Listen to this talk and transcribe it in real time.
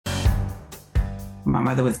My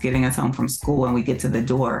mother was getting us home from school and we get to the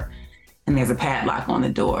door and there's a padlock on the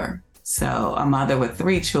door. So a mother with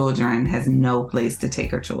 3 children has no place to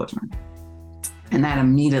take her children. And that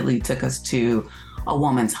immediately took us to a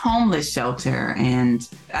woman's homeless shelter. And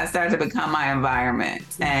I started to become my environment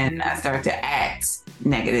and I started to act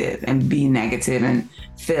negative and be negative and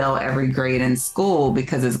fail every grade in school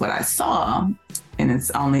because it's what I saw. And it's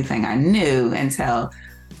the only thing I knew until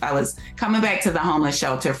I was coming back to the homeless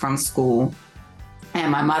shelter from school. And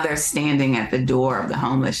my mother's standing at the door of the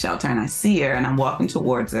homeless shelter and I see her and I'm walking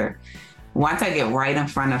towards her. Once I get right in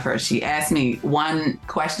front of her, she asked me one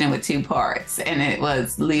question with 2 parts. And it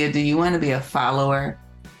was, Leah, do you want to be a follower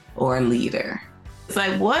or a leader? It's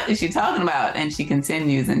like, what is she talking about? And she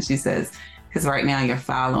continues and she says, because right now you're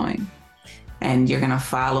following and you're going to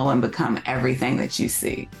follow and become everything that you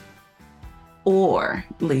see. Or,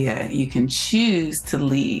 Leah, you can choose to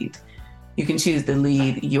lead. You can choose to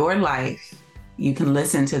lead your life. You can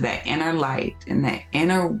listen to that inner light and that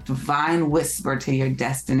inner divine whisper to your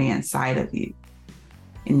destiny inside of you.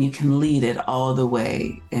 And you can lead it all the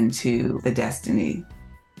way into the destiny.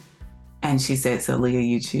 And she said, so Leah,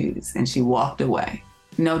 you choose. And she walked away.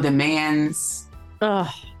 No demands. Ugh,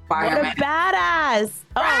 what a badass.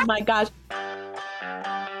 Oh my gosh.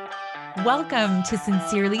 Welcome to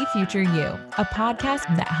Sincerely Future You, a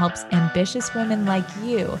podcast that helps ambitious women like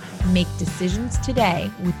you make decisions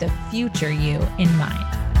today with the future you in mind.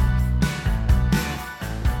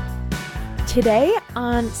 Today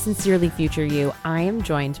on Sincerely Future You, I am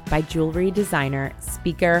joined by jewelry designer,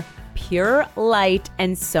 speaker, pure light,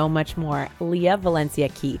 and so much more, Leah Valencia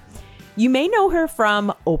Key. You may know her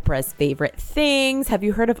from Oprah's Favorite Things. Have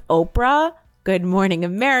you heard of Oprah? Good Morning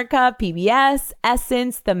America, PBS,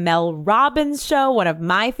 Essence, The Mel Robbins Show, one of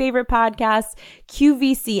my favorite podcasts,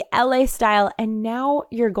 QVC, LA Style, and now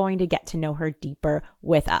you're going to get to know her deeper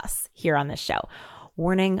with us here on this show.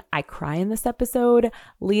 Warning, I cry in this episode.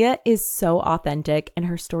 Leah is so authentic and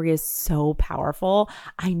her story is so powerful.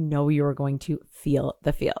 I know you are going to feel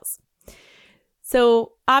the feels.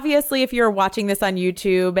 So obviously, if you're watching this on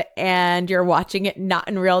YouTube and you're watching it not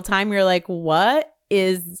in real time, you're like, what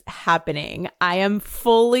is happening? I am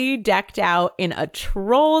fully decked out in a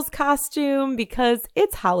troll's costume because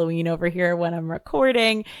it's Halloween over here when I'm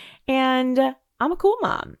recording and I'm a cool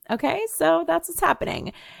mom. Okay, so that's what's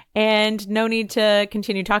happening. And no need to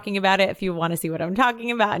continue talking about it. If you want to see what I'm talking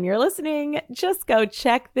about and you're listening, just go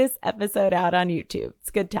check this episode out on YouTube. It's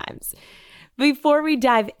good times. Before we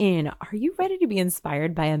dive in, are you ready to be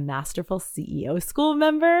inspired by a masterful CEO school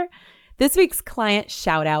member? This week's client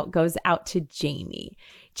shout out goes out to Jamie.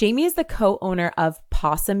 Jamie is the co-owner of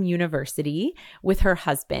Possum University with her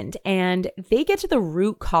husband, and they get to the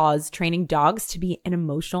root cause training dogs to be an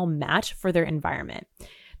emotional match for their environment.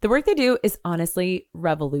 The work they do is honestly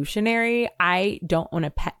revolutionary. I don't own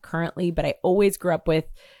a pet currently, but I always grew up with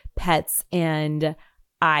pets, and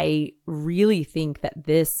I really think that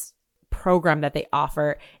this program that they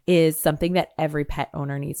offer is something that every pet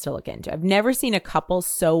owner needs to look into. I've never seen a couple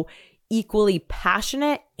so equally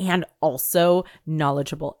passionate and also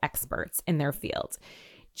knowledgeable experts in their field.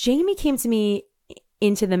 Jamie came to me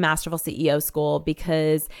into the Masterful CEO School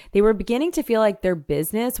because they were beginning to feel like their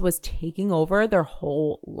business was taking over their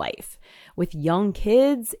whole life. With young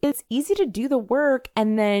kids, it's easy to do the work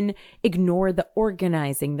and then ignore the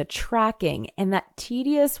organizing, the tracking, and that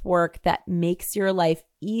tedious work that makes your life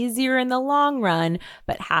easier in the long run,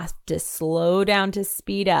 but has to slow down to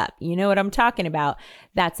speed up. You know what I'm talking about.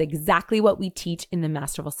 That's exactly what we teach in the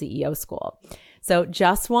Masterful CEO School. So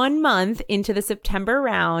just 1 month into the September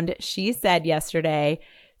round, she said yesterday,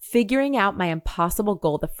 figuring out my impossible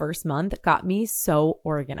goal the first month got me so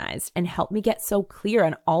organized and helped me get so clear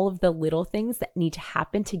on all of the little things that need to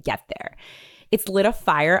happen to get there. It's lit a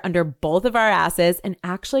fire under both of our asses and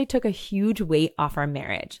actually took a huge weight off our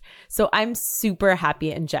marriage. So I'm super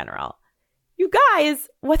happy in general. You guys,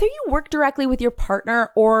 whether you work directly with your partner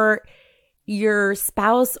or your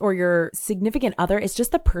spouse or your significant other is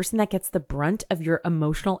just the person that gets the brunt of your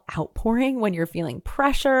emotional outpouring when you're feeling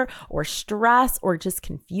pressure or stress or just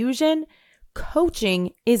confusion,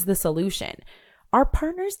 coaching is the solution. Our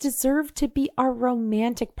partners deserve to be our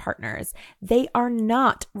romantic partners. They are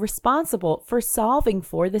not responsible for solving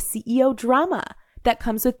for the CEO drama that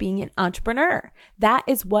comes with being an entrepreneur. That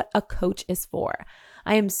is what a coach is for.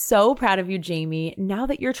 I am so proud of you, Jamie. Now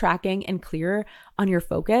that you're tracking and clear on your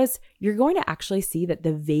focus, you're going to actually see that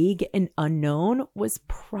the vague and unknown was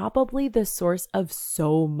probably the source of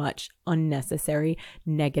so much unnecessary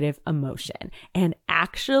negative emotion. And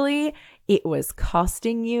actually, it was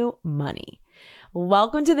costing you money.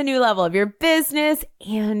 Welcome to the new level of your business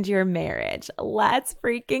and your marriage. Let's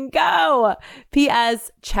freaking go.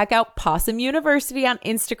 P.S. Check out Possum University on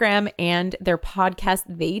Instagram and their podcast.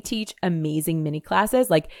 They teach amazing mini classes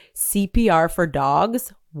like CPR for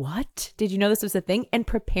dogs. What? Did you know this was a thing? And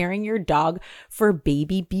preparing your dog for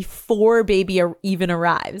baby before baby even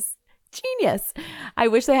arrives. Genius. I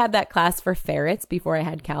wish they had that class for ferrets before I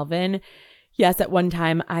had Calvin. Yes, at one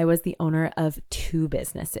time I was the owner of 2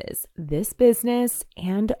 businesses, this business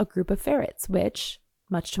and a group of ferrets, which,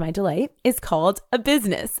 much to my delight, is called a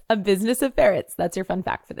business of ferrets. That's your fun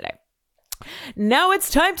fact for the day. Now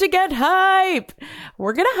it's time to get hype.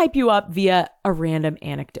 We're going to hype you up via a random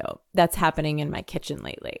anecdote that's happening in my kitchen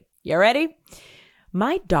lately. You ready?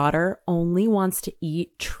 My daughter only wants to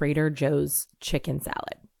eat Trader Joe's chicken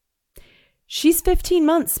salad. She's 15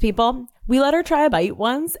 months, people. We let her try a bite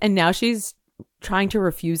once, and now she's trying to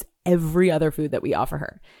refuse every other food that we offer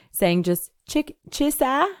her, saying just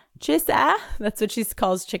chisa. That's what she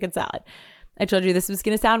calls chicken salad. I told you this was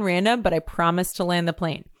going to sound random, but I promised to land the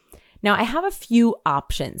plane. Now, I have a few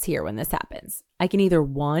options here when this happens. I can either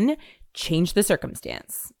 1, change the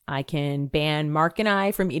circumstance. I can ban Mark and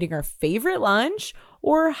I from eating our favorite lunch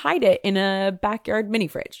or hide it in a backyard mini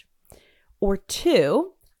fridge. Or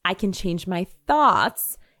 2, I can change my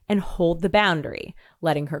thoughts and hold the boundary,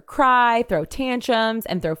 letting her cry, throw tantrums,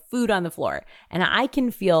 and throw food on the floor. And I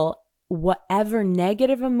can feel whatever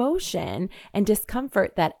negative emotion and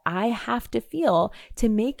discomfort that I have to feel to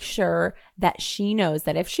make sure that she knows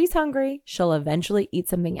that if she's hungry, she'll eventually eat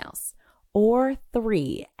something else. Or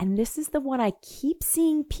 3, and this is the one I keep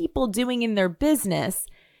seeing people doing in their business,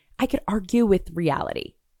 I could argue with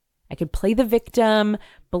reality. I could play the victim,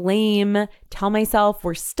 blame, tell myself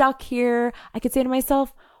we're stuck here. I could say to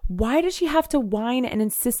myself, why does she have to whine and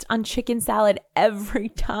insist on chicken salad every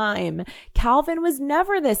time? Calvin was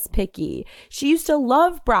never this picky. She used to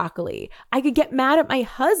love broccoli. I could get mad at my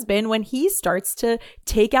husband when he starts to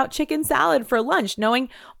take out chicken salad for lunch, knowing,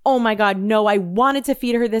 oh my God, no, I wanted to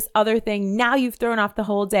feed her this other thing. Now you've thrown off the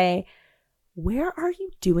whole day. Where are you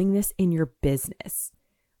doing this in your business?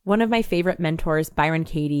 One of my favorite mentors, Byron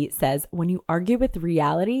Katie, says, when you argue with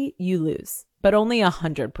reality, you lose, but only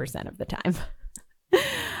 100% of the time.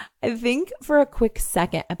 I think for a quick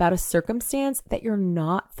second about a circumstance that you're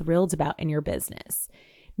not thrilled about in your business.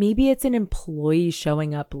 Maybe it's an employee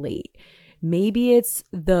showing up late. Maybe it's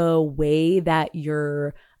the way that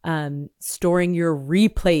you're storing your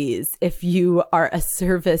replays if you are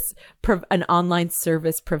an online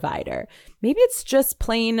service provider. Maybe it's just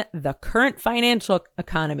plain the current financial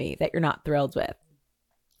economy that you're not thrilled with.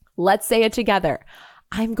 Let's say it together.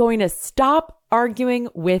 I'm going to stop arguing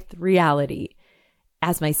with reality.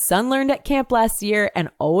 As my son learned at camp last year and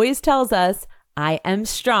always tells us, I am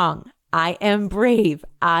strong, I am brave,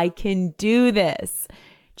 I can do this.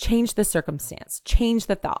 Change the circumstance, change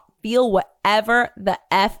the thought, feel whatever the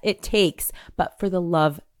F it takes, but for the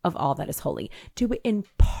love of all that is holy. Do it in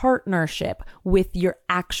partnership with your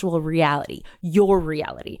actual reality, your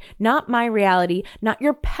reality, not my reality, not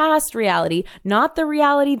your past reality, not the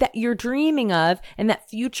reality that you're dreaming of and that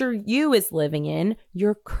future you is living in,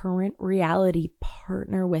 your current reality.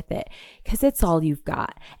 Partner with it because it's all you've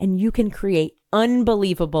got and you can create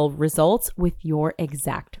unbelievable results with your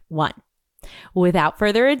exact one. Without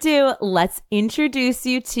further ado, let's introduce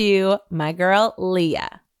you to my girl,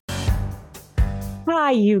 Leah.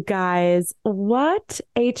 Hi, you guys. What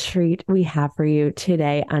a treat we have for you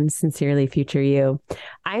today on Sincerely Future You.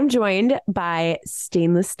 I'm joined by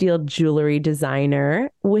stainless steel jewelry designer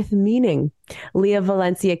with meaning, Leah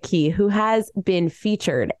Valencia Key, who has been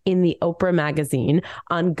featured in the Oprah magazine,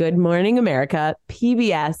 on Good Morning America,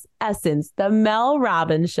 PBS, Essence, The Mel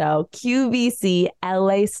Robbins Show, QVC,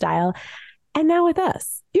 LA Style, and now with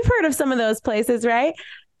us. You've heard of some of those places, right?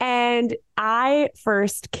 And I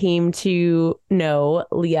first came to know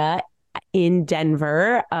Leah in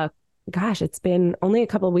Denver. It's been only a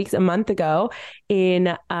couple of weeks, a month ago,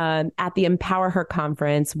 at the Empower Her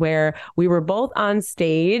conference, where we were both on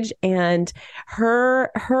stage, and her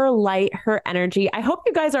light, her energy. I hope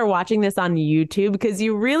you guys are watching this on YouTube because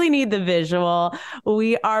you really need the visual.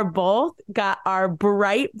 We are both got our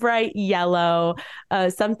bright yellow.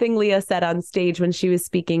 Something Leah said on stage when she was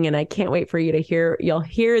speaking, and I can't wait for you to hear. You'll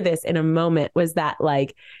hear this in a moment. Was that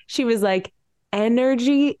she was like,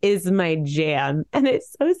 energy is my jam. And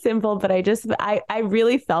it's so simple, but I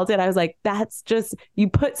really felt it. I was like, that's just, you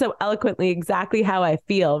put so eloquently exactly how I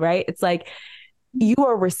feel, right? It's like you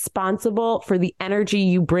are responsible for the energy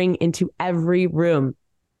you bring into every room.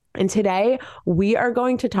 And today we are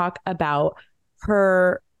going to talk about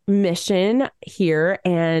her mission here.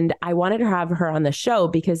 And I wanted to have her on the show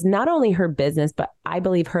because not only her business, but I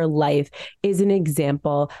believe her life is an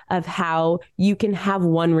example of how you can have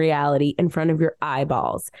one reality in front of your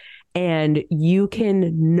eyeballs and you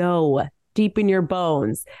can know deep in your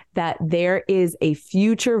bones that there is a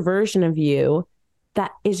future version of you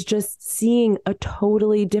that is just seeing a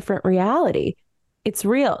totally different reality. It's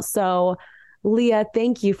real. So, Leah,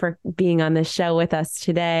 thank you for being on the show with us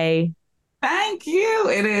today. Thank you.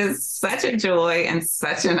 It is such a joy and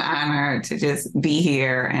such an honor to just be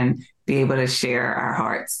here and be able to share our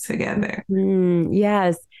hearts together.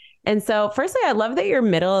 Yes. And so, firstly, I love that your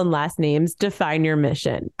middle and last names define your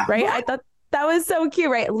mission, right? I thought that was so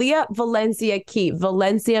cute, right? Leah Valencia Key.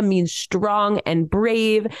 Valencia means strong and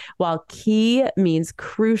brave, while Key means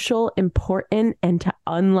crucial, important, and to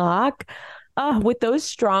unlock. With those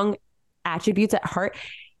strong attributes at heart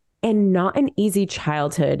and not an easy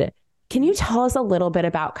childhood, can you tell us a little bit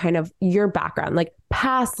about kind of your background, like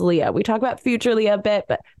past Leah? We talk about future Leah a bit,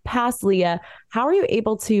 but past Leah, how are you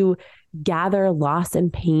able to gather loss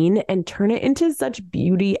and pain and turn it into such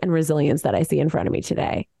beauty and resilience that I see in front of me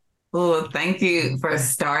today? Well, thank you for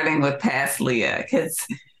starting with past Leah, because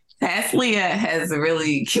past Leah has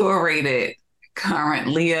really curated current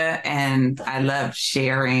Leah. And I love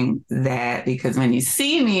sharing that because when you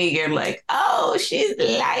see me, you're like, oh, she's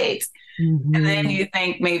light. Mm-hmm. And then you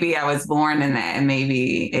think maybe I was born in that and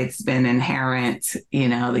maybe it's been inherent,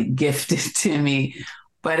 like gifted to me.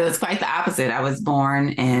 But it was quite the opposite. I was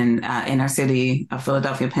born in inner city of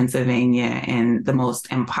Philadelphia, Pennsylvania, in the most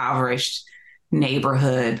impoverished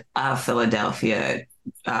neighborhood of Philadelphia,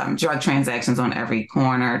 drug transactions on every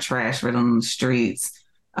corner, trash-ridden streets,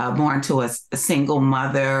 born to a single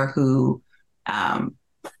mother who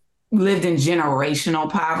lived in generational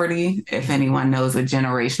poverty. If anyone knows what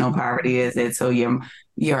generational poverty is, so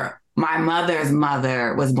my mother's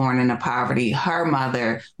mother was born into poverty. Her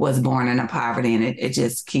mother was born into poverty, and it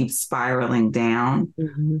just keeps spiraling down.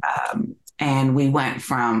 Mm-hmm. And we went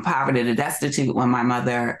from poverty to destitute when my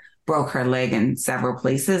mother broke her leg in several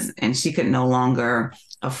places and she could no longer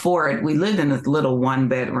afford. We lived in this little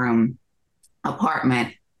 1-bedroom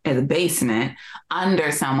apartment in the basement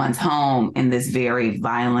under someone's home in this very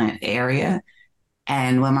violent area.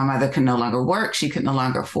 And when my mother could no longer work, she could no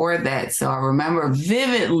longer afford that. So I remember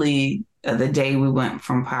vividly the day we went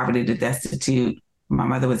from poverty to destitute. My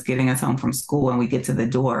mother was getting us home from school and we get to the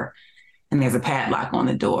door and there's a padlock on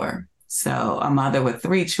the door. So a mother with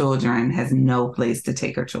 3 children has no place to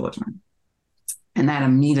take her children. And that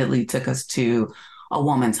immediately took us to a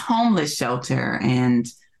woman's homeless shelter. And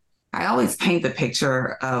I always paint the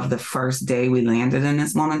picture of the first day we landed in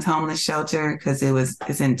this woman's homeless shelter because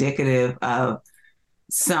it's indicative of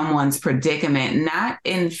someone's predicament, not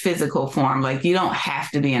in physical form. Like you don't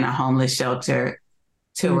have to be in a homeless shelter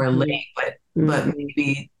to mm-hmm. relate, but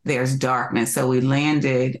maybe there's darkness. So we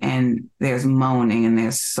landed and there's moaning and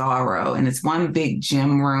there's sorrow. And it's one big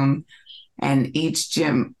gym room. And each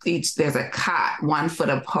there's a cot 1 foot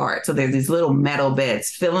apart. So there's these little metal beds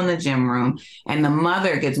filling the gym room. And the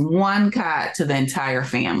mother gets 1 cot to the entire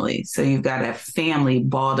family. So you've got a family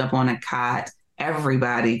balled up on a cot,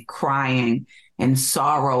 everybody crying and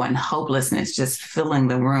sorrow and hopelessness just filling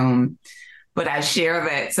the room. But I share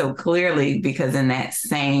that so clearly because in that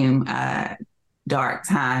same dark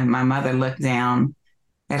time, my mother looked down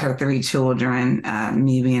at her 3 children,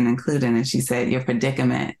 me being included, and she said, your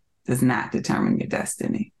predicament does not determine your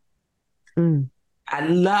destiny. Mm. I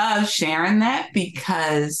love sharing that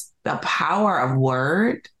because the power of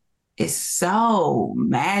word is so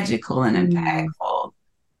magical and impactful,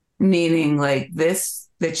 meaning like this,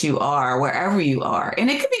 that you are wherever you are. And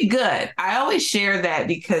it could be good. I always share that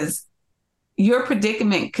because your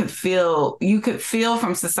predicament you could feel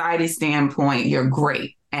from society's standpoint, you're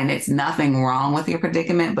great and it's nothing wrong with your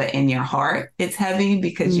predicament, but in your heart, it's heavy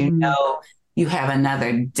because you know you have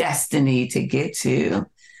another destiny to get to.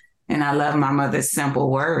 And I love my mother's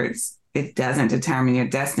simple words. It doesn't determine your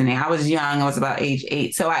destiny. I was young. I was about age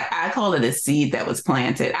 8. So I call it a seed that was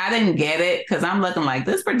planted. I didn't get it because I'm looking like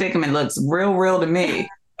this predicament looks real to me.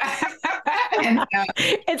 And,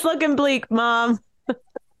 it's looking bleak, Mom.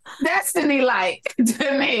 Destiny-like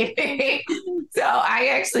to me. So I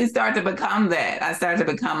actually started to become that. I started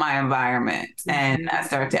to become my environment and I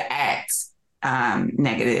started to act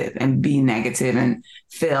negative and be negative and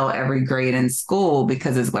fail every grade in school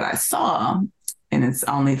because it's what I saw and it's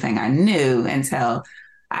the only thing I knew until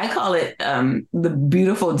I call it the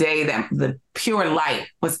beautiful day that the pure light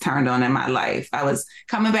was turned on in my life. I was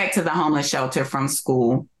coming back to the homeless shelter from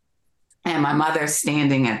school and my mother's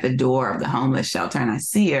standing at the door of the homeless shelter and I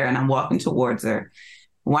see her and I'm walking towards her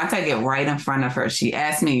once I get right in front of her, she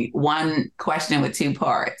asked me one question with two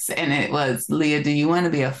parts. And it was, Leah, do you want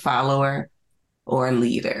to be a follower or a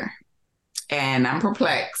leader? And I'm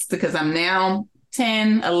perplexed because I'm now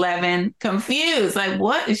 10, 11, confused. Like,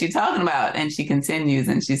 what is she talking about? And she continues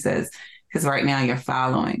and she says, because right now you're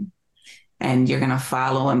following and you're going to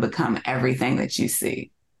follow and become everything that you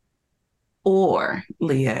see. Or,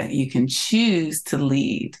 Leah, you can choose to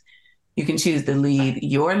lead. You can choose to lead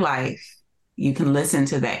your life. You can listen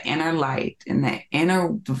to that inner light and that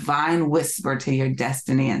inner divine whisper to your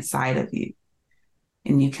destiny inside of you.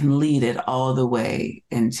 And you can lead it all the way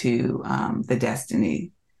into the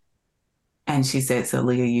destiny. And she said, so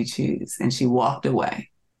Leah, you choose. And she walked away.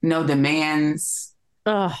 No demands.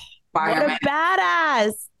 Oh, what a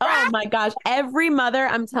badass. Oh my gosh. Every mother,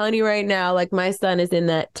 I'm telling you right now, like my son is in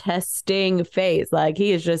that testing phase. Like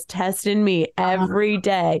he is just testing me every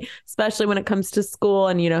day, especially when it comes to school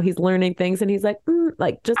and, he's learning things and he's like,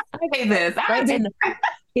 like just say this. Right? And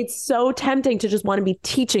it's so tempting to just want to be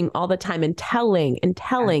teaching all the time and telling.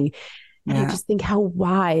 And I just think how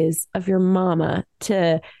wise of your mama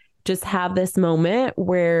to just have this moment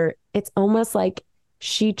where it's almost like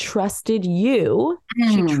she trusted you.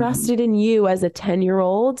 She trusted in you as a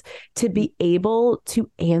 10-year-old to be able to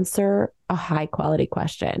answer a high quality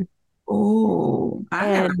question. Oh,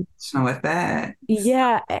 I never know with that.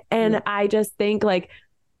 Yeah. And I just think like,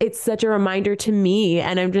 it's such a reminder to me.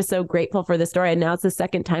 And I'm just so grateful for the story. And now it's the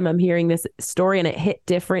second time I'm hearing this story and it hit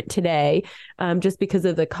different today, just because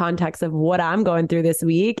of the context of what I'm going through this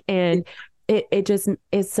week. And it just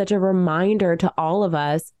is such a reminder to all of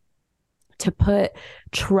us to put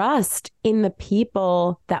trust in the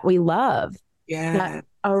people that we love. Yeah.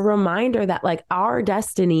 A reminder that like our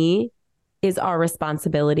destiny is our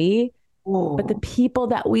responsibility, but the people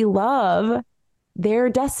that we love, their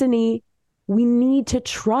destiny, we need to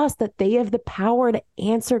trust that they have the power to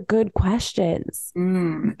answer good questions.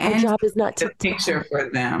 Our job is not to picture for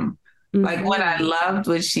them. Like what I loved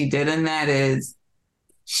what she did in that is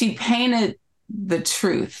she painted the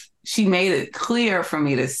truth. She made it clear for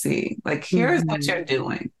me to see. Like, here's what you're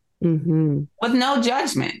doing with no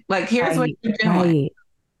judgment. Like, here's what you're doing.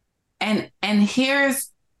 And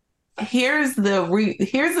here's the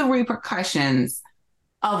repercussions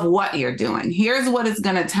of what you're doing. Here's what it's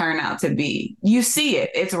going to turn out to be. You see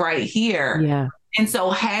it. It's right here. Yeah. And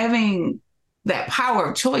so having that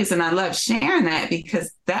power of choice, and I love sharing that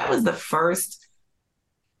because that was the first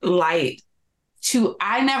light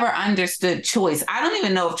I never understood choice. I don't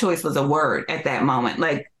even know if choice was a word at that moment.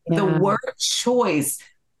 Like the word choice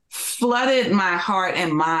flooded my heart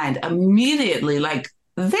and mind immediately. Like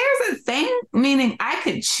there's a thing, meaning I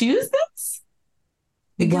could choose this?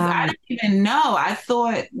 Because I didn't even know. I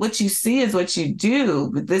thought what you see is what you do.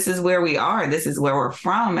 But this is where we are. This is where we're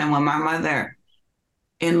from. And when my mother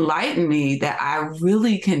enlightened me that I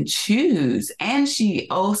really can choose, and she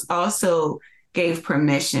also gave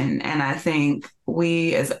permission. And I think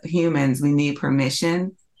we as humans, we need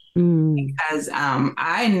permission because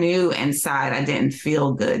I knew inside I didn't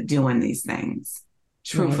feel good doing these things.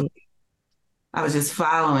 Truthfully. Right. I was just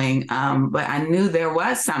following, but I knew there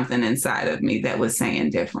was something inside of me that was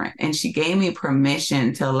saying different. And she gave me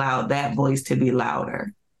permission to allow that voice to be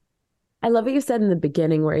louder. I love what you said in the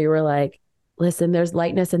beginning where you were like, listen, there's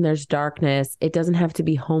lightness and there's darkness. It doesn't have to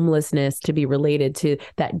be homelessness to be related to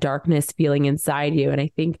that darkness feeling inside you. And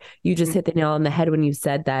I think you just hit the nail on the head when you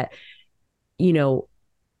said that,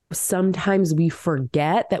 sometimes we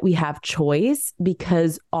forget that we have choice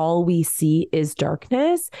because all we see is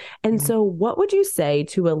darkness. And so what would you say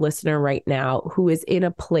to a listener right now who is in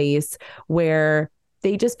a place where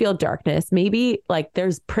they just feel darkness? Maybe like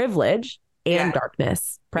there's privilege and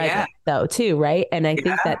darkness present though too, right? And I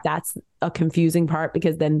think that that's a confusing part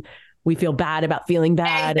because then we feel bad about feeling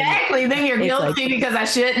bad. Exactly. Then you're guilty because I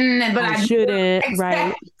shouldn't, but I shouldn't.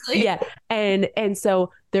 Exactly. Right. Yeah. And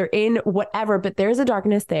so they're in whatever, but there's a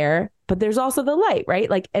darkness there, but there's also the light, right?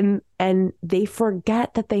 Like, and they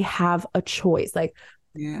forget that they have a choice. Like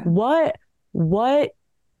what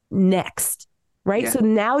next? Right. So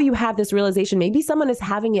now you have this realization, maybe someone is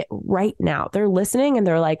having it right now. They're listening and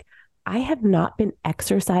they're like, I have not been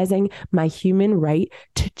exercising my human right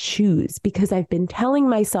to choose because I've been telling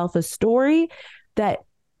myself a story that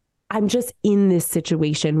I'm just in this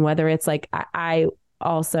situation, whether it's like I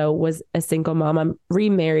also was a single mom. I'm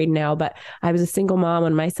remarried now, but I was a single mom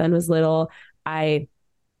when my son was little. I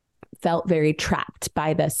felt very trapped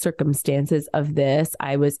by the circumstances of this.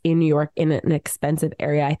 I was in New York in an expensive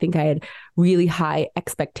area. I think I had really high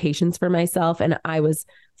expectations for myself and I was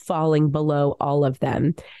falling below all of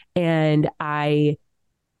them. And I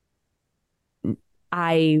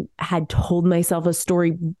I had told myself a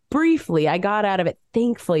story briefly. I got out of it,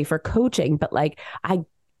 thankfully, for coaching, but like I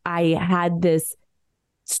had this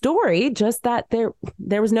story, just that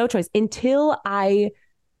there was no choice until I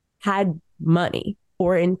had money,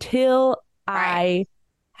 or until I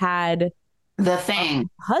had the thing,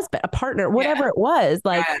 a husband, a partner, whatever it was.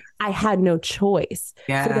 Like, I had no choice.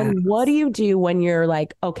 So then what do you do when you're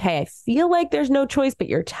like, okay, I feel like there's no choice, but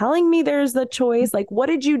you're telling me there's the choice? Like, what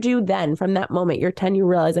did you do then from that moment? You're 10, you're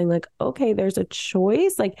realizing like, okay, there's a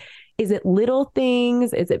choice. Like, is it little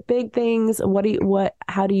things? Is it big things?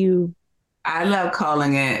 How do you? I love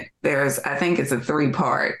calling it, I think it's a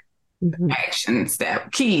 3-part action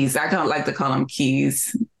step. Keys. I don't like to call them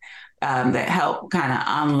keys that help kind of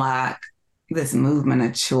unlock this movement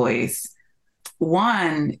of choice.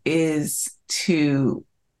 One is to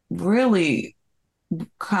really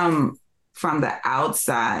come from the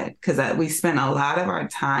outside, because we spend a lot of our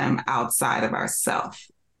time outside of ourselves.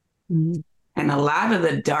 And a lot of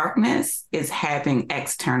the darkness is happening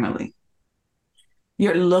externally.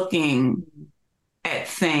 You're looking at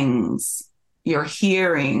things, you're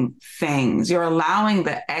hearing things, you're allowing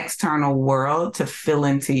the external world to fill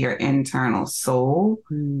into your internal soul,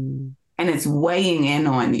 and it's weighing in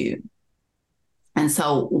on you. And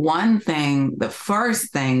so the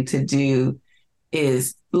first thing to do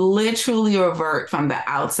is literally revert from the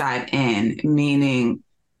outside in, meaning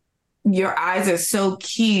your eyes are so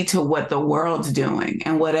key to what the world's doing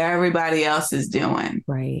and what everybody else is doing.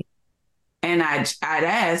 Right. And I'd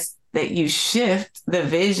ask that you shift the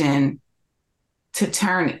vision to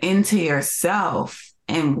turn into yourself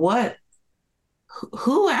and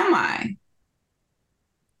who am I?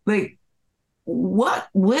 Like, what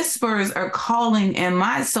whispers are calling in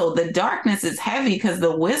my soul? The darkness is heavy because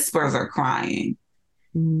the whispers are crying.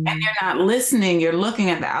 And you're not listening. You're looking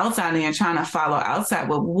at the outside and you're trying to follow outside.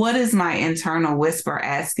 But what is my internal whisper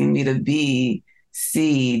asking me to be,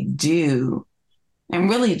 see, do? And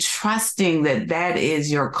really trusting that that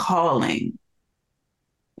is your calling.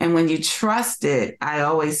 And when you trust it, I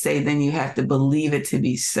always say, then you have to believe it to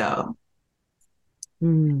be so.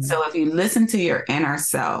 So if you listen to your inner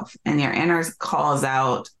self and your inner calls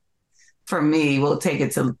out, for me, we'll take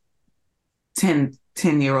it to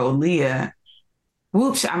 10-year-old Leah.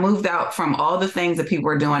 Whoops, I moved out from all the things that people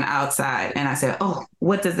were doing outside. And I said, oh,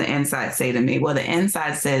 what does the inside say to me? Well, the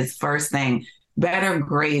inside says, first thing, better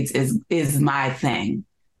grades is my thing.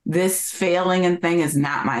 This failing and thing is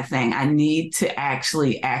not my thing. I need to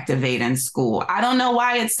actually activate in school. I don't know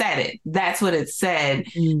why it said it. That's what it said.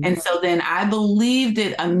 And so then I believed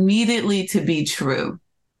it immediately to be true.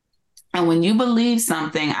 And when you believe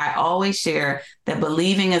something, I always share that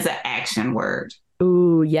believing is an action word.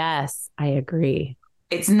 Ooh, yes, I agree.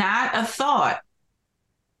 It's not a thought.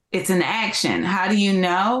 It's an action. How do you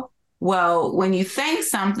know? Well, when you think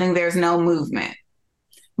something, there's no movement.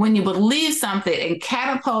 When you believe something, it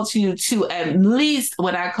catapults you to at least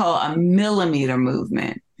what I call a millimeter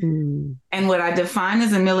movement. And what I define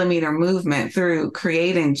as a millimeter movement through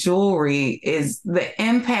creating jewelry is the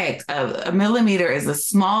impact of a millimeter is the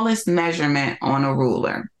smallest measurement on a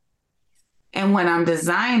ruler. And when I'm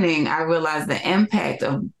designing, I realize the impact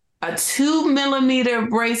of a 2 millimeter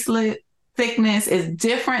bracelet thickness is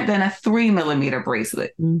different than a 3 millimeter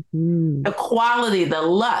bracelet. The quality, the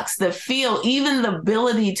lux, the feel, even the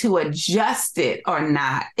ability to adjust it or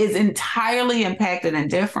not is entirely impacted and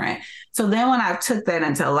different. So then when I took that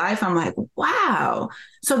into life, I'm like, wow.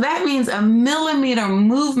 So that means a millimeter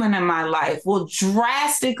movement in my life will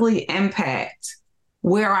drastically impact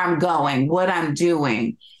where I'm going, what I'm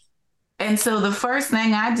doing. And so the first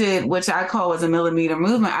thing I did, which I call was a millimeter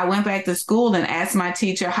movement, I went back to school and asked my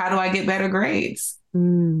teacher, how do I get better grades?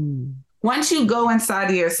 Once you go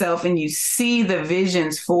inside of yourself and you see the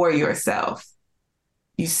visions for yourself,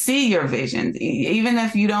 you see your visions, even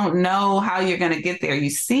if you don't know how you're going to get there,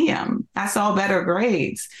 you see them. I saw better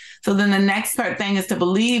grades. So then the next thing is to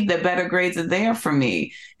believe that better grades are there for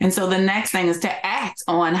me. And so the next thing is to act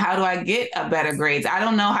on, how do I get a better grades? I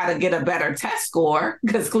don't know how to get a better test score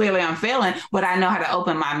because clearly I'm failing, but I know how to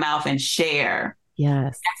open my mouth and share.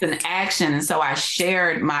 Yes. That's an action. And so I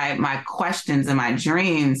shared my questions and my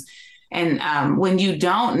dreams. And when you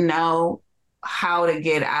don't know how to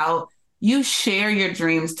get out, you share your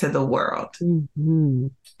dreams to the world.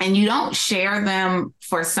 And you don't share them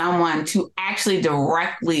for someone to actually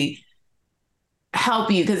directly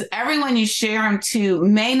help you, because everyone you share them to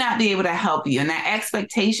may not be able to help you. And that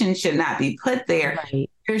expectation should not be put there. Right.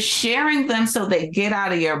 You're sharing them so they get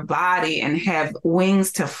out of your body and have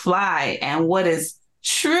wings to fly. And what is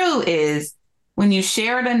true is when you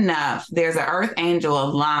share it enough, there's an earth angel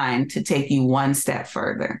aligned to take you one step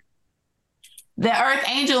further. The earth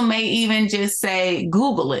angel may even just say,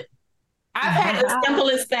 Google it. I've had the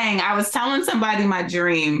simplest thing. I was telling somebody my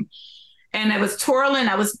dream and it was twirling.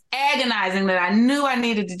 I was agonizing that I knew I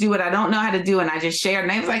needed to do what I don't know how to do. And I just shared.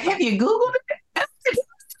 And they was like, have you Googled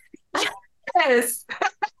it? Yes.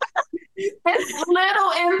 It's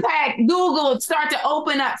little impact. Google start to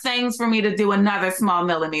open up things for me to do another small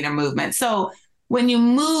millimeter movement. So when you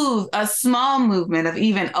move a small movement of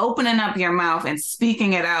even opening up your mouth and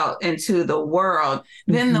speaking it out into the world,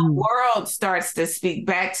 then the world starts to speak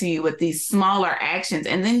back to you with these smaller actions.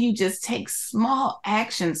 And then you just take small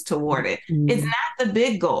actions toward it. It's not the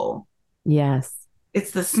big goal. Yes.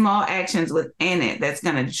 It's the small actions within it that's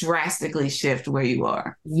going to drastically shift where you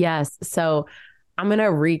are. Yes. So I'm going to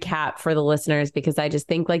recap for the listeners because I just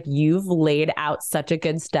think like you've laid out such a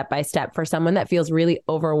good step-by-step for someone that feels really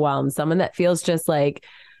overwhelmed, someone that feels just like,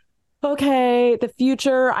 okay, the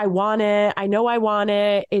future, I want it. I know I want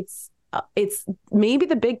it. It's maybe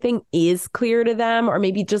the big thing is clear to them, or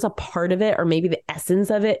maybe just a part of it, or maybe the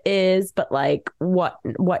essence of it is, but like what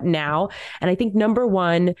now? And I think number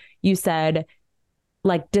one, you said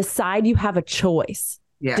like, decide you have a choice.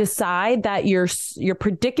 Yes. Decide that your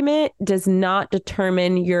predicament does not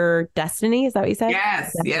determine your destiny. Is that what you said?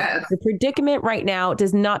 Yes, yes. The predicament right now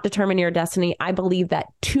does not determine your destiny. I believe that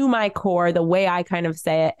to my core. The way I kind of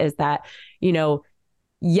say it is that, you know,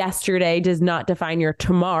 yesterday does not define your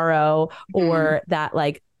tomorrow, or that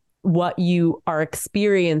like what you are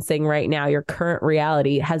experiencing right now, your current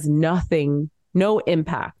reality has no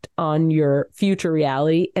impact on your future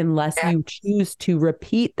reality unless you choose to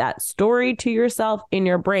repeat that story to yourself in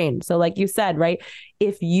your brain. So like you said, right,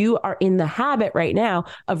 if you are in the habit right now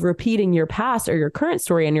of repeating your past or your current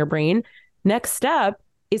story in your brain, next step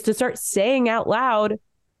is to start saying out loud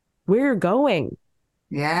where you're going.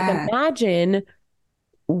 Yeah. Imagine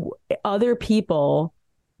other people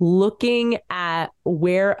looking at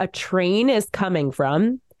where a train is coming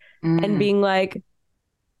from and being like,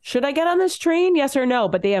 should I get on this train? Yes or no?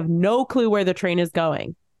 But they have no clue where the train is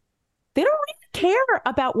going. They don't really care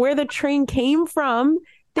about where the train came from.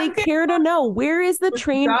 They care to know, where is the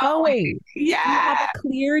train going? Yeah. You have a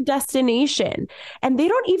clear destination. And they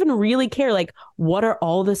don't even really care, like, what are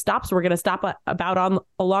all the stops we're going to stop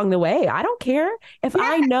along the way? I don't care. If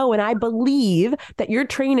I know and I believe that your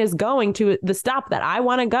train is going to the stop that I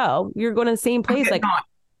want to go, you're going to the same place. Like,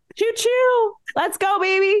 choo choo, let's go,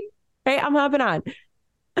 baby. Right? I'm hopping on.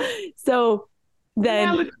 So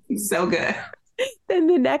then so good. Then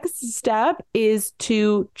the next step is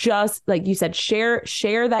to just, like you said, share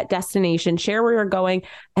that destination, share where you're going,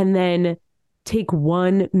 and then take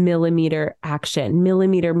 1 millimeter action,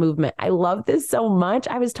 millimeter movement. I love this so much.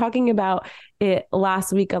 I was talking about it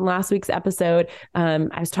last week on last week's episode. I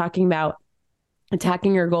was talking about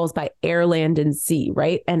attacking your goals by air, land, and sea,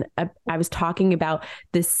 right? And I was talking about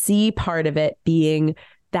the sea part of it being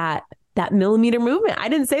that millimeter movement. I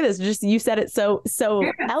didn't say this, just you said it so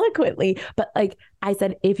eloquently, but like I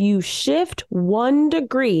said, if you shift 1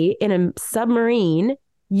 degree in a submarine,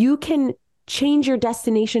 you can change your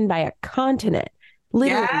destination by a continent.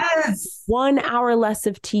 Literally, 1 hour less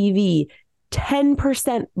of TV,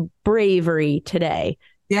 10% bravery today,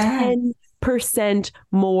 10%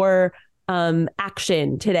 more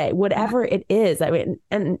action today, whatever it is. I mean,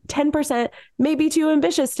 and 10% may be too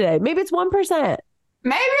ambitious today. Maybe it's 1%.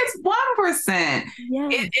 Maybe it's 1%. Yeah.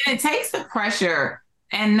 It takes the pressure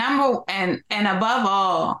and above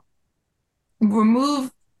all,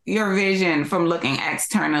 remove your vision from looking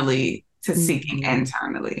externally to seeking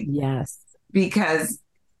internally. Yes.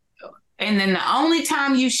 And then the only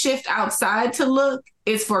time you shift outside to look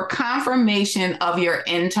is for confirmation of your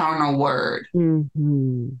internal word.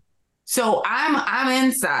 Mm-hmm. So I'm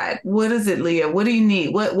inside. What is it, Leah? What do you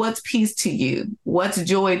need? What's peace to you? What's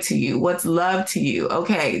joy to you? What's love to you?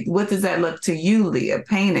 Okay, what does that look to you, Leah?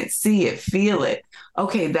 Paint it, see it, feel it.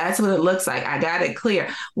 Okay, that's what it looks like. I got it clear.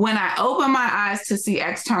 When I open my eyes to see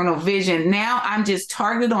external vision, now I'm just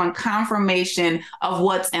targeted on confirmation of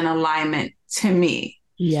what's in alignment to me.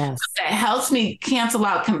 Yes. So that helps me cancel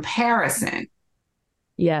out comparison.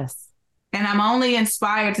 Yes. And I'm only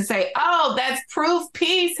inspired to say, oh, that's proof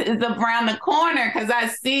peace is around the corner because I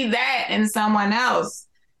see that in someone else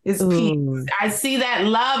is peace. I see that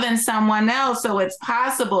love in someone else. So it's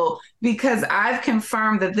possible because I've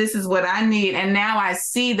confirmed that this is what I need. And now I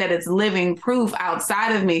see that it's living proof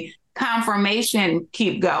outside of me. Confirmation,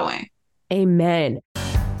 keep going. Amen.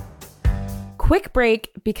 Quick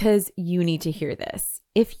break because you need to hear this.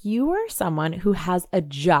 If you are someone who has a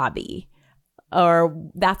jobby, or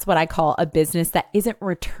that's what I call a business that isn't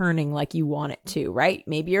returning like you want it to, right?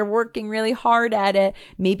 Maybe you're working really hard at it.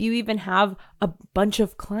 Maybe you even have a bunch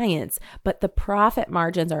of clients, but the profit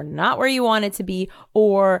margins are not where you want it to be,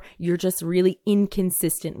 or you're just really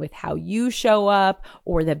inconsistent with how you show up,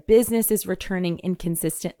 or the business is returning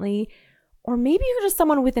inconsistently. Or maybe you're just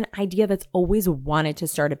someone with an idea that's always wanted to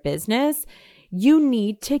start a business. You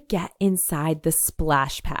need to get inside the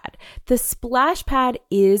Splash Pad. The Splash Pad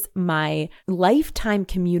is my lifetime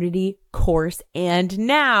community course. And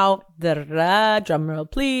now, drumroll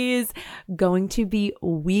please, going to be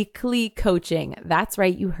weekly coaching. That's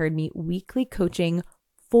right, you heard me, weekly coaching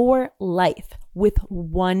for life with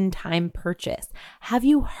one-time purchase. Have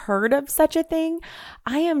you heard of such a thing?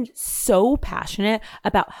 I am so passionate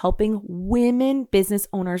about helping women business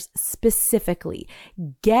owners specifically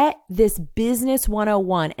get this business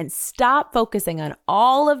 101 and stop focusing on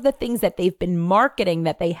all of the things that they've been marketing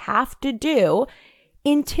that they have to do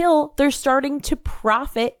until they're starting to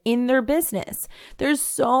profit in their business. There's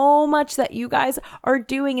so much that you guys are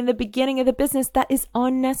doing in the beginning of the business that is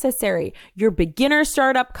unnecessary. Your beginner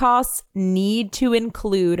startup costs need to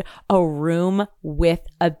include a room with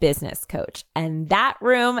a business coach. And that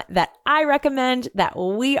room that I recommend that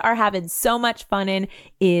we are having so much fun in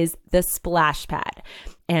is the Splash Pad.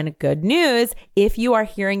 And good news, if you are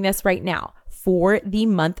hearing this right now, for the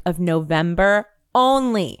month of November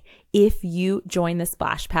only, if you join the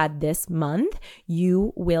Splash Pad this month,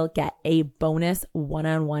 you will get a bonus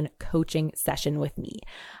one-on-one coaching session with me.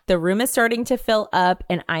 The room is starting to fill up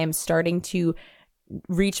and I am starting to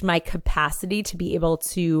reach my capacity to be able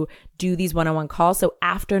to do these one-on-one calls. So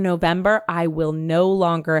after November, I will no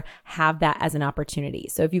longer have that as an opportunity.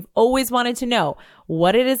 So if you've always wanted to know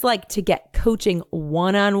what it is like to get coaching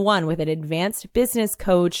one-on-one with an advanced business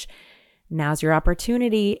coach, now's your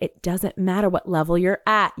opportunity. It doesn't matter what level you're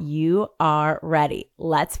at. You are ready.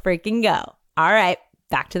 Let's freaking go. All right,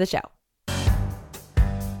 back to the show.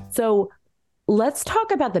 So let's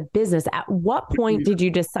talk about the business. At what point did you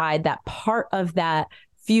decide that part of that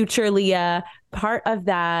future Leah, part of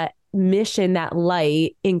that mission, that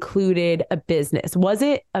light included a business? Was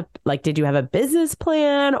it did you have a business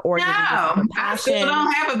plan or no, did you just have a I passion? still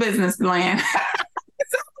don't have a business plan.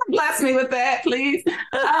 Bless me with that, please.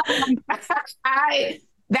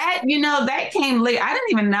 That came late. I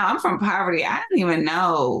didn't even know. I'm from poverty. I didn't even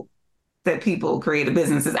know that people created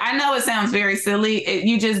businesses. I know it sounds very silly.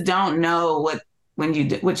 You just don't know what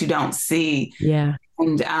you don't see. Yeah.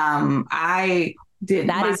 And I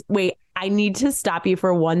did. Wait, I need to stop you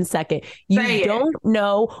for 1 second. You don't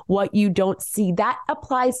know what you don't see. That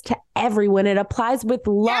applies to everyone. It applies with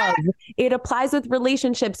love. Yeah. It applies with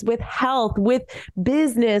relationships, with health, with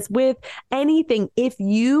business, with anything. If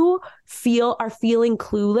you are feeling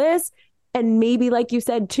clueless, and maybe like you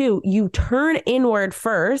said too, you turn inward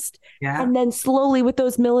first, and then slowly with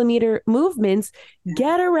those millimeter movements,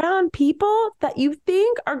 get around people that you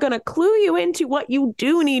think are going to clue you into what you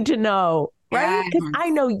do need to know. Right? Because I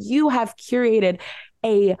know you have curated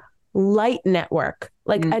a light network,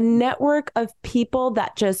 like a network of people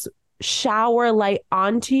that just shower light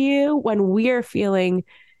onto you when we are feeling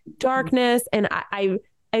darkness. And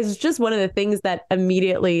it's just one of the things that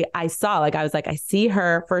immediately I saw. Like, I was like, I see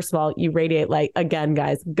her. First of all, you radiate light. Again,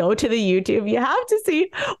 guys, go to the YouTube. You have to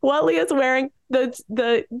see what Leah's wearing.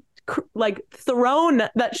 The throne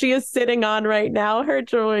that she is sitting on right now, her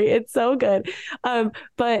jewelry. It's so good.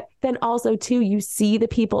 But then also too, you see the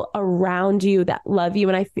people around you that love you.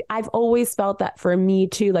 And I've always felt that for me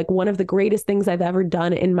too, like one of the greatest things I've ever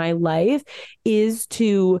done in my life is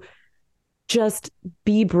to just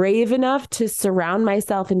be brave enough to surround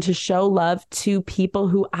myself and to show love to people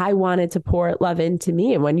who I wanted to pour love into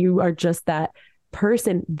me. And when you are just that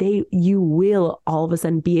person, you will all of a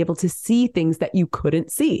sudden be able to see things that you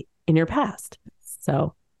couldn't see in your past.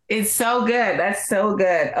 So it's so good. That's so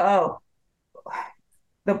good. Oh,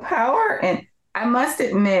 the power. And I must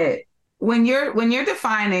admit, when you're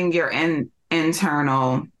defining your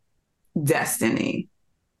internal destiny,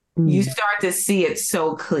 you start to see it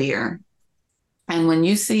so clear. And when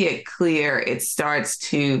you see it clear, you start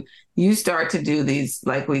to do these,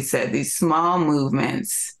 like we said, these small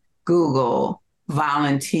movements, Google,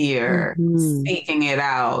 volunteer, seeking it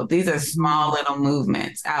out. These are small little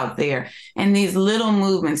movements out there. And these little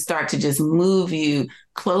movements start to just move you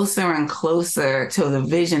closer and closer to the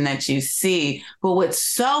vision that you see. But what's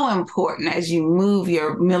so important as you move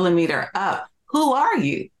your millimeter up, who are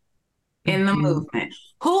you in the movement?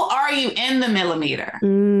 Who are you in the millimeter?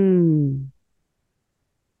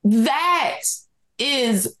 That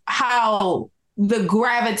is how the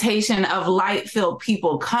gravitation of light-filled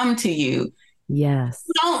people come to you. Yes.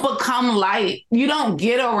 You don't become light. You don't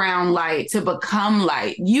get around light to become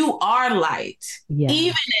light. You are light,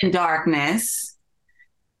 even in darkness.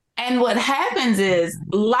 And what happens is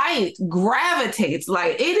light gravitates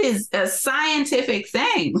light. It is a scientific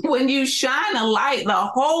thing. When you shine a light, the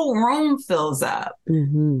whole room fills up.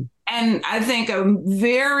 Mm-hmm. And I think a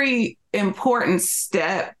very important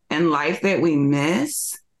step in life that we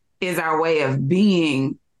miss is our way of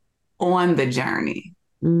being on the journey.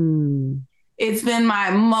 Mm. It's been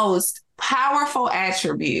my most powerful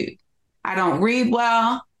attribute. I don't read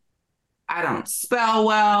well. I don't spell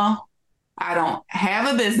well. I don't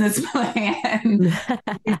have a business plan.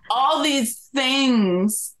 All these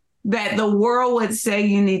things that the world would say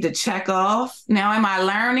you need to check off. Now, am I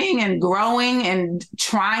learning and growing and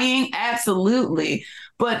trying? Absolutely.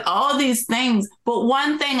 But all these things, but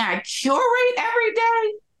one thing I curate every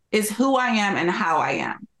day is who I am and how I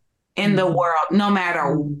am in the world, no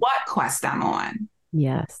matter what quest I'm on.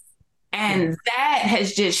 Yes. And that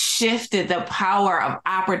has just shifted the power of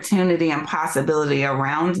opportunity and possibility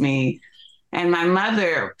around me. And my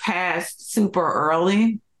mother passed super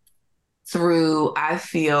early through, I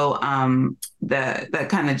feel, the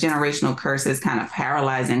kind of generational curses kind of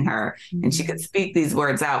paralyzing her. Mm-hmm. And she could speak these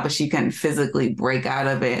words out, but she couldn't physically break out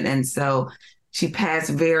of it. And so she passed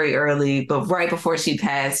very early, but right before she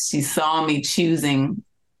passed, she saw me choosing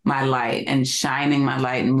my light and shining my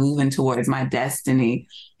light and moving towards my destiny.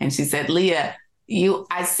 And she said, Leah,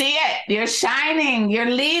 I see it. You're shining, you're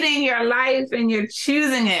leading your life and you're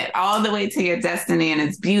choosing it all the way to your destiny. And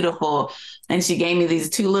it's beautiful. And she gave me these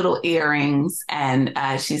 2 little earrings. And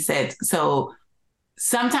she said, so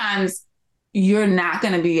sometimes you're not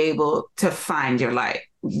going to be able to find your light.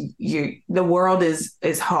 The world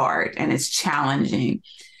is hard and it's challenging.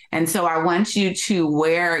 And so I want you to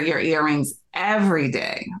wear your earrings every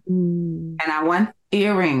day. And I want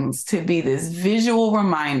earrings to be this visual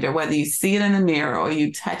reminder, whether you see it in the mirror or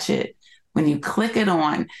you touch it, when you click it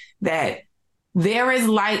on, that there is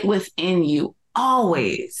light within you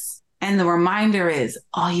always. And the reminder is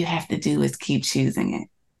all you have to do is keep choosing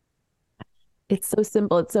it. It's so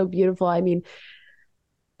simple. It's so beautiful. I mean,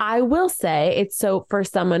 I will say it's so for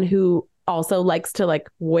someone who also likes to like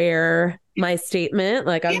wear my statement,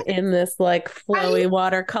 like I'm in this like flowy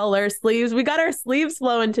watercolor sleeves. We got our sleeves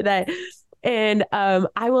flowing today. And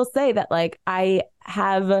I will say that like I'm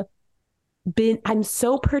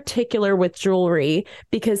so particular with jewelry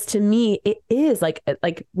because to me, it is like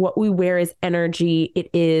what we wear is energy.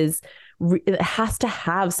 It has to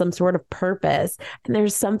have some sort of purpose. And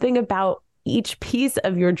there's something about each piece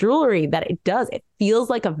of your jewelry that it does. It feels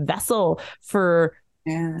like a vessel for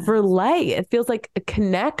light. It feels like a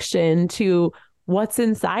connection to what's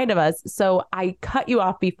inside of us. So I cut you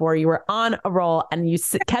off before you were on a roll and you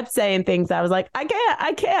kept saying things. I was like, I can't,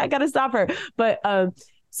 I got to stop her. But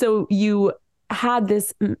so you had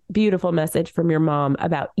this beautiful message from your mom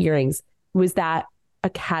about earrings. Was that a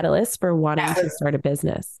catalyst for wanting to start a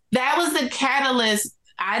business? That was the catalyst.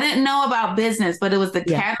 I didn't know about business, but it was the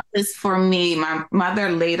catalyst for me. My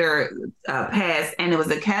mother later passed, and it was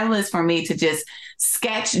the catalyst for me to just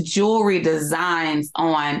sketch jewelry designs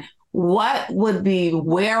on what would be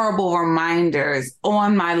wearable reminders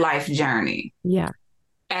on my life journey. Yeah.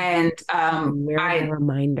 And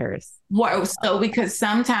reminders. So because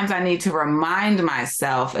sometimes I need to remind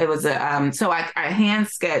myself, it was so I hand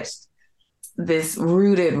sketched this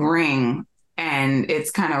rooted ring. And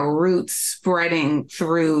it's kind of roots spreading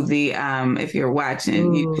through the, if you're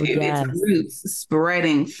watching YouTube, it's roots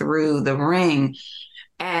spreading through the ring.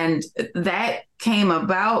 And that came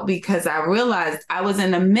about because I realized I was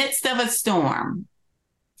in the midst of a storm.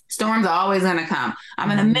 Storms are always going to come.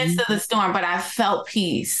 I'm in the midst of the storm, but I felt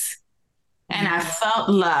peace. And I felt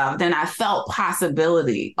loved and I felt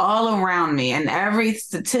possibility all around me. And every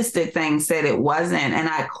statistic thing said it wasn't. And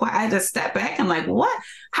I had to step back and like, what?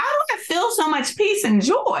 How do I feel so much peace and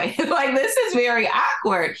joy? Like, this is very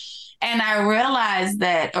awkward. And I realized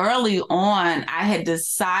that early on, I had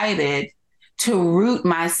decided to root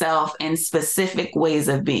myself in specific ways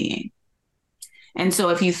of being. And so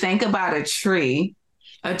if you think about a tree,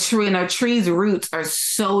 and a tree's roots are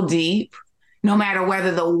so deep. No matter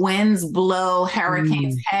whether the winds blow,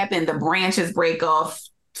 hurricanes happen, the branches break off,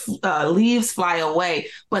 leaves fly away.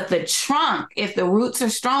 But the trunk, if the roots are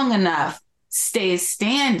strong enough, stays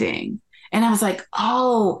standing. And I was like,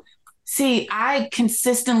 oh, see, I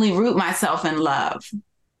consistently root myself in love.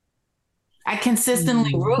 I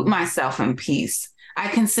consistently root myself in peace. I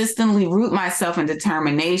consistently root myself in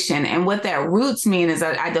determination. And what that roots mean is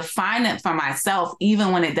that I define it for myself,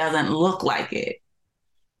 even when it doesn't look like it.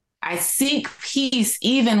 I seek peace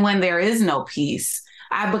even when there is no peace.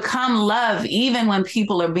 I become love even when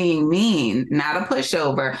people are being mean, not a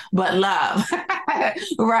pushover, but love.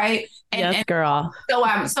 Right. Yes, girl. So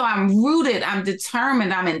I'm rooted, I'm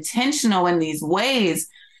determined, I'm intentional in these ways.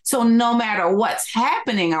 So no matter what's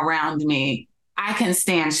happening around me, I can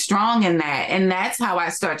stand strong in that. And that's how I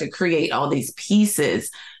start to create all these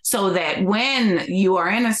pieces so that when you are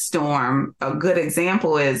in a storm, a good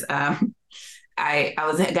example is I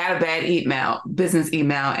got a bad business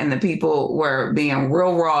email, and the people were being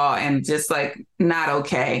real raw and just like not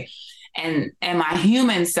okay. And my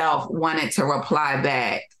human self wanted to reply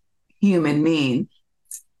back, human mean.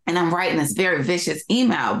 And I'm writing this very vicious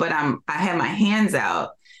email, but I have my hands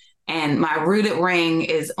out and my rooted ring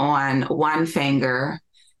is on one finger.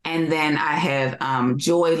 And then I have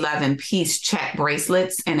joy, love, and peace check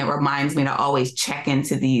bracelets. And it reminds me to always check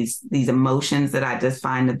into these emotions that I just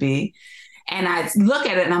find to be. And I look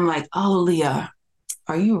at it and I'm like, oh, Leah,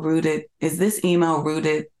 are you rooted? Is this email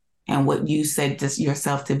rooted in what you said to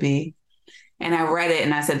yourself to be? And I read it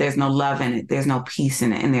and I said, there's no love in it. There's no peace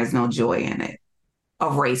in it. And there's no joy in it.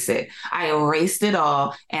 Erase it. I erased it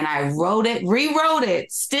all and I rewrote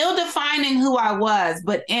it, still defining who I was,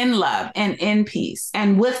 but in love and in peace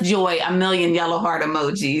and with joy, a million yellow heart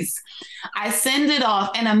emojis. I send it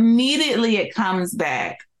off and immediately it comes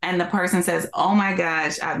back. And the person says, oh my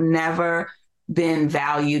gosh, I've never been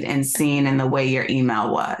valued and seen in the way your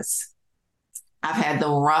email was. I've had the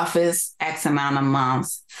roughest X amount of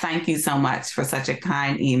months. Thank you so much for such a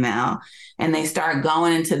kind email. And they start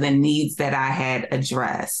going into the needs that I had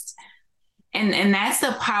addressed. And that's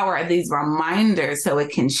the power of these reminders. So it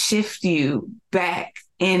can shift you back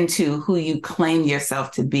into who you claim yourself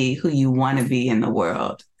to be, who you want to be in the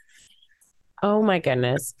world. Oh my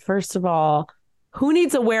goodness. First of all, who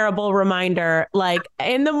needs a wearable reminder like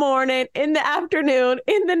in the morning, in the afternoon,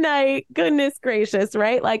 in the night? Goodness gracious,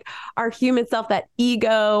 right? Like our human self, that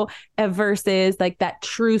ego versus like that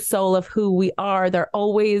true soul of who we are. They're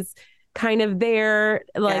always kind of there.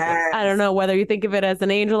 Like, yes. I don't know whether you think of it as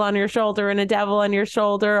an angel on your shoulder and a devil on your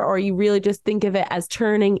shoulder, or you really just think of it as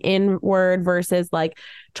turning inward versus like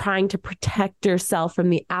trying to protect yourself from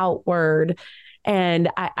the outward. And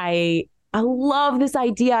I love this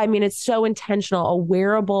idea. I mean, it's so intentional, a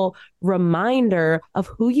wearable reminder of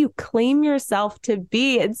who you claim yourself to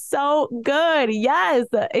be. It's so good. Yes,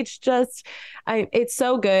 it's just, it's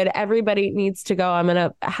so good. Everybody needs to go. I'm going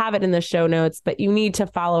to have it in the show notes, but you need to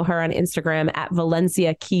follow her on Instagram at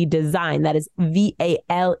Valencia Key Design. That is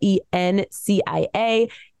VALENCIA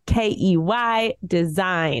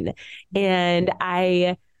Design. And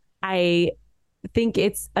I think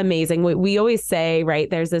it's amazing. We always say, right,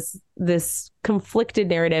 there's this conflicted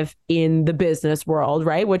narrative in the business world,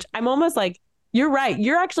 right? Which I'm almost like, you're right.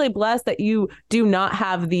 You're actually blessed that you do not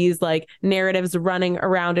have these like narratives running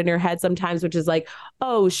around in your head sometimes, which is like,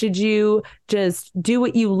 oh, should you just do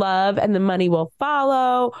what you love and the money will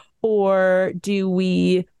follow? Or do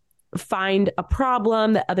we find a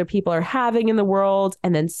problem that other people are having in the world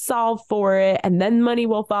and then solve for it and then money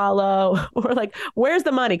will follow? Or like, where's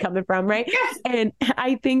the money coming from, right? Yes. And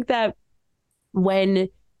I think that when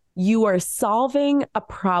you are solving a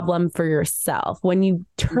problem for yourself, when you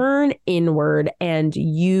turn inward and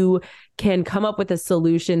you can come up with a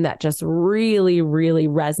solution that just really, really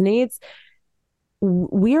resonates,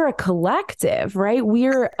 we're a collective, right?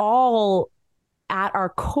 We're all at our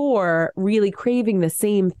core really craving the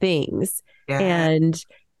same things. Yeah. And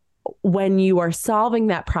when you are solving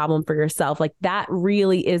that problem for yourself, like that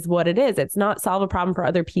really is what it is. It's not solve a problem for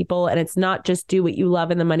other people. And it's not just do what you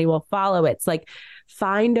love and the money will follow. It's like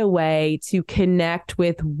find a way to connect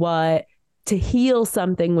with to heal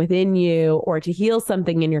something within you or to heal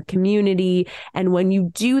something in your community. And when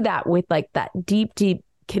you do that with like that deep, deep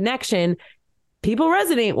connection, people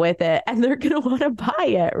resonate with it and they're going to want to buy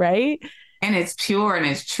it, right? And it's pure and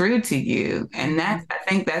it's true to you. And I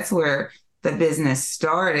think that's where the business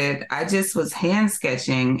started. I just was hand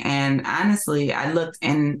sketching. And honestly, I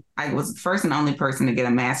was the first and only person to get a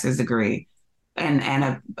master's degree and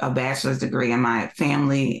a bachelor's degree in my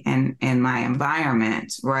family and in my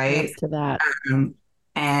environment, right? Yes to that.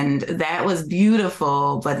 And that was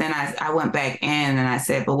beautiful. But then I went back in and I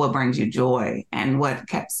said, but what brings you joy? And what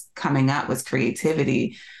kept coming up was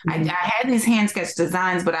creativity. Mm-hmm. I had these hand sketch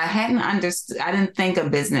designs, but I hadn't understood. I didn't think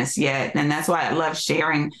of business yet. And that's why I love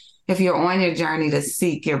sharing. If you're on your journey to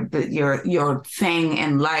seek your thing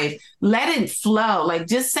in life, let it flow. Like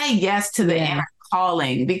just say yes to the inner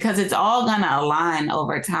calling, because it's all going to align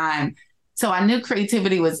over time So I knew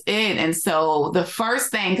creativity was it. And so the first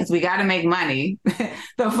thing, because we got to make money,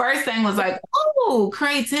 the first thing was like, oh,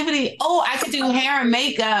 creativity. Oh, I could do hair and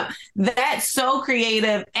makeup. That's so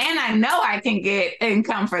creative. And I know I can get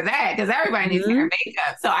income for that because everybody needs hair and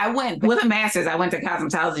makeup. So I went with a master's. I went to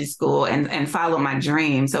cosmetology school and followed my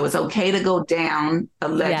dream. So it's okay to go down a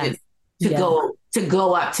legend, to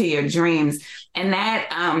go up to your dreams. And that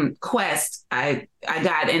quest, I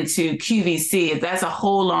got into QVC. That's a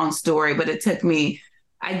whole long story, but it took me,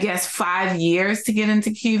 I guess, 5 years to get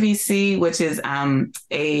into QVC, which is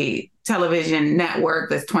a television network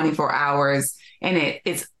that's 24 hours, and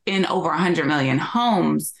it's in over 100 million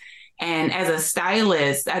homes. And as a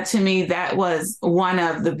stylist, to me, that was one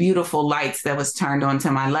of the beautiful lights that was turned on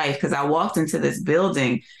to my life, because I walked into this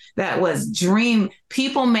building that was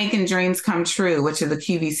people making dreams come true, which are the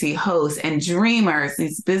QVC hosts, and dreamers,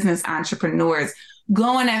 these business entrepreneurs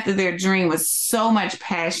going after their dream with so much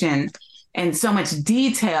passion and so much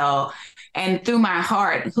detail. And through my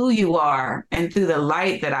heart, who you are, and through the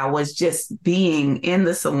light that I was just being in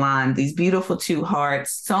the salon, these beautiful two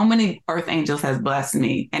hearts, so many earth angels has blessed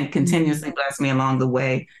me and continuously blessed me along the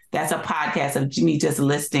way. That's a podcast of me just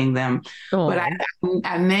listing them. Oh. But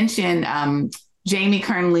I mentioned Jamie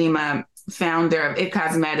Kern-Lima, founder of It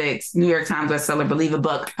Cosmetics, New York Times bestseller, Believe a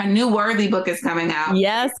Book. A new Worthy book is coming out.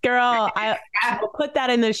 Yes, girl. I will put that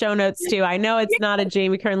in the show notes too. I know it's not a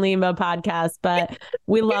Jamie Kern-Lima podcast, but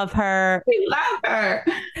we love her. We love her.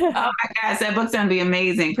 Oh my gosh, that book's going to be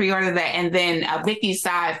amazing. Pre-order that. And then Vicky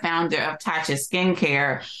Tsai, founder of Tatcha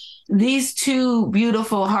Skincare. These two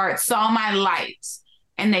beautiful hearts saw my light.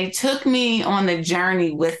 And they took me on the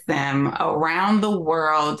journey with them around the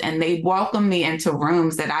world, and they welcomed me into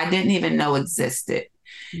rooms that I didn't even know existed.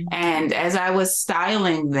 Mm-hmm. And as I was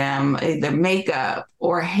styling them, either makeup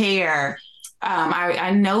or hair,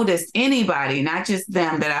 I noticed anybody, not just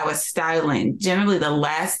them, that I was styling. Generally, the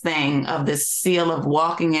last thing of the seal of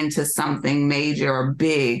walking into something major or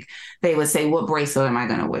big, they would say, what bracelet am I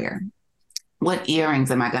going to wear? What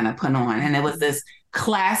earrings am I going to put on? And it was this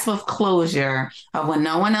clasp of closure of when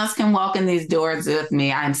no one else can walk in these doors with me,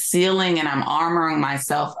 I'm sealing and I'm armoring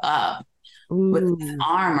myself up with these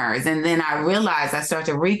armors. And then I realized, I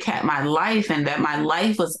started to recap my life, and that my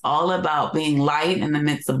life was all about being light in the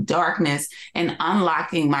midst of darkness and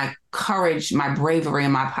unlocking my courage, my bravery,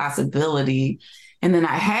 and my possibility. And then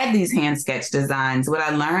I had these hand sketch designs. What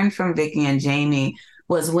I learned from Vicky and Jamie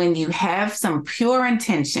was when you have some pure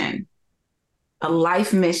intention, a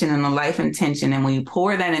life mission and a life intention, and when you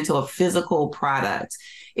pour that into a physical product,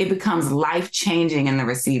 it becomes life-changing in the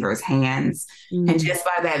receiver's hands. And just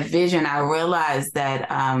by that vision, I realized that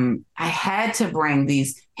I had to bring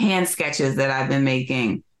these hand sketches that I've been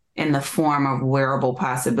making in the form of wearable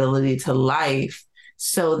possibility to life,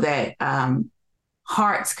 so that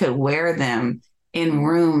hearts could wear them in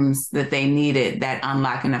rooms that they needed that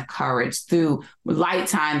unlocking of courage through light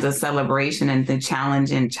times of celebration and the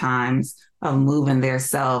challenging times of moving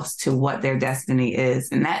themselves to what their destiny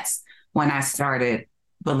is. And that's when I started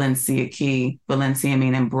Valencia Key. Valencia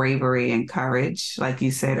meaning bravery and courage, like you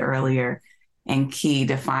said earlier, and key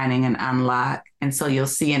defining an unlock. And so you'll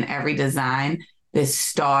see in every design this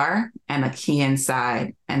star and a key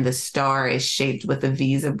inside. And the star is shaped with the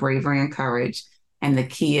V's of bravery and courage. And the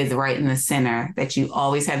key is right in the center, that you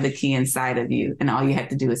always have the key inside of you. And all you have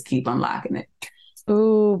to do is keep unlocking it.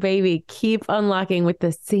 Oh, baby, keep unlocking with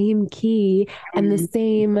the same key and the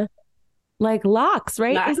same like locks,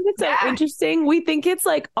 right? Isn't it so interesting? We think it's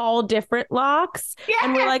like all different locks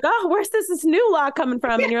and we're like, oh, where's this new lock coming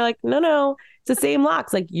from? And you're like, no, it's the same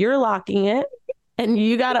locks. Like, you're locking it and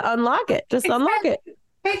you got to unlock it. Just unlock it.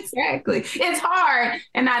 Exactly. It's hard.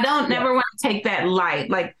 And I don't never want to take that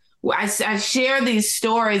light. Like, I share these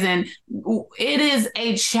stories, and it is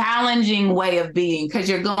a challenging way of being, because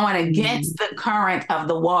you're going against the current of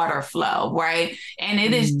the water flow, right? And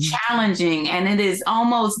it is challenging, and it is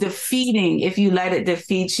almost defeating if you let it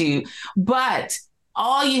defeat you. But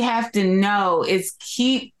all you have to know is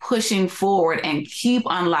keep pushing forward and keep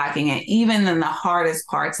unlocking it, even in the hardest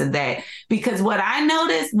parts of that. Because what I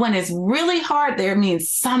noticed, when it's really hard, there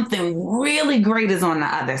means something really great is on the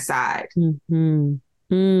other side.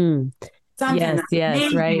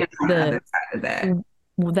 Yes, right.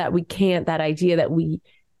 That we can't, that idea that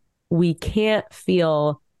we can't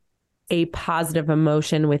feel a positive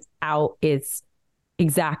emotion without its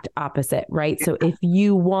exact opposite, right? So if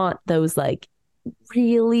you want those like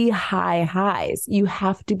really high highs, you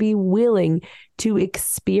have to be willing to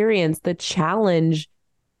experience the challenge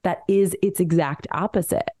that is its exact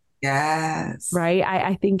opposite. Yes. Right.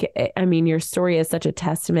 I think, I mean, your story is such a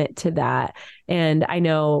testament to that. And I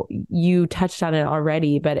know you touched on it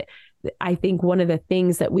already, but I think one of the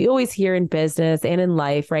things that we always hear in business and in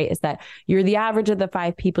life, right, is that you're the average of the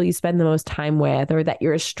 5 people you spend the most time with, or that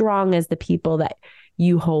you're as strong as the people that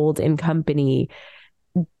you hold in company.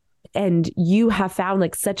 And you have found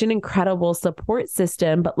like such an incredible support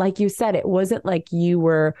system. But like you said, it wasn't like you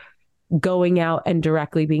were going out and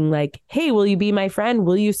directly being like, hey, will you be my friend?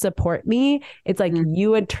 Will you support me? It's like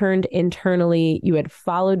you had turned internally, you had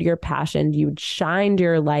followed your passion, you had shined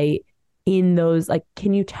your light in those. Like,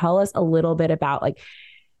 can you tell us a little bit about like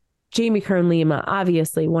Jamie Kern Lima,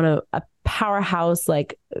 obviously one of a powerhouse,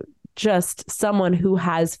 like just someone who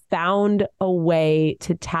has found a way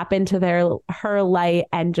to tap into her light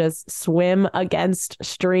and just swim against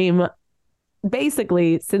stream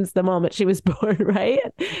basically since the moment she was born, right?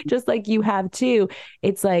 Just like you have too.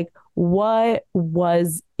 It's like, what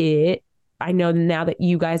was it? I know now that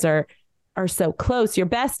you guys are so close, you're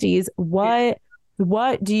besties.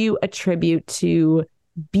 What do you attribute to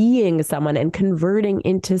being someone and converting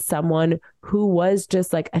into someone who was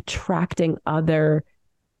just like attracting other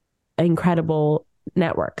incredible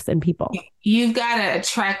networks and people? You've got to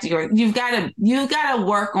attract you've got to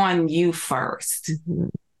work on you first. Mm-hmm.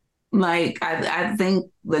 Like, I think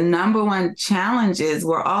the number one challenge is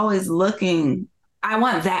we're always looking, I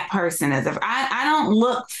want that person I don't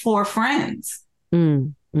look for friends ever.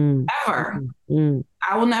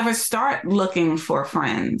 I will never start looking for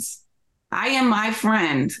friends. I am my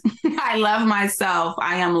friend. I love myself.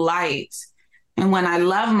 I am light. And when I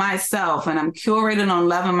love myself and I'm curated on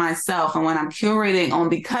loving myself, and when I'm curating on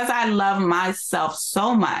because I love myself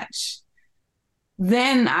so much,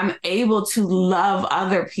 then I'm able to love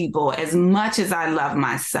other people as much as I love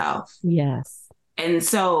myself. Yes. And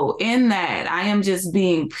so in that, I am just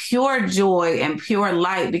being pure joy and pure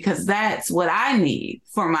light because that's what I need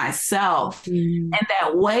for myself. And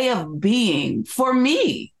that way of being for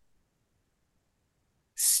me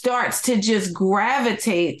starts to just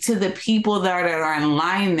gravitate to the people that are in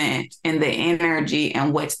alignment and the energy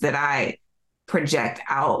in which that I project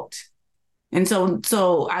out. And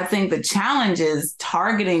so I think the challenge is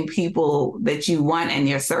targeting people that you want in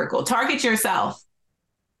your circle. Target yourself.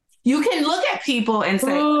 You can look at people and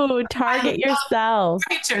say, ooh, target yourself.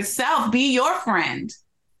 Target yourself. Be your friend.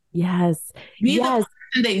 Yes. Be the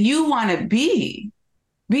person that you want to be.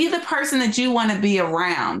 Be the person that you want to be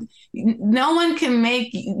around. No one can make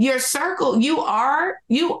your circle. You are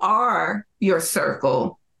your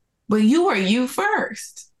circle, but you are you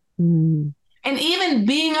first. And even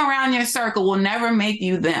being around your circle will never make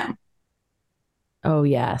you them. Oh,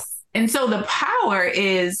 yes. And so the power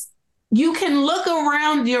is you can look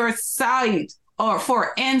around your site or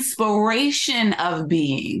for inspiration of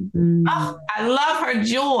being. Oh, I love her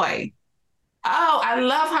joy. Oh, I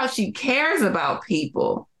love how she cares about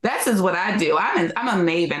people. That's just what I do. I'm a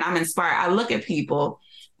maven. I'm inspired. I look at people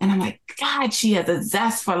and I'm like, God, she has a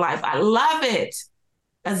zest for life. I love it.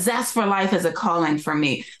 A zest for life is a calling for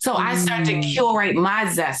me. So I start to curate my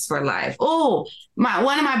zest for life. Oh,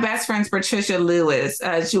 one of my best friends, Patricia Lewis,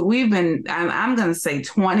 we've been, I'm going to say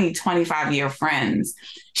 20, 25-year friends.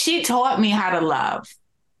 She taught me how to love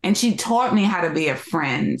and she taught me how to be a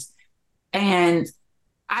friend. And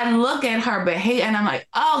I look at her behavior and I'm like,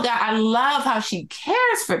 oh God, I love how she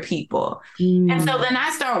cares for people. And so then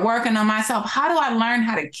I start working on myself. How do I learn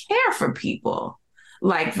how to care for people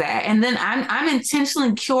like that? And then I'm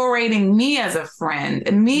intentionally curating me as a friend,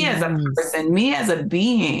 and me as a person, me as a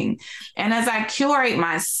being. And as I curate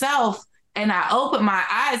myself and I open my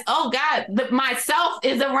eyes, oh God, myself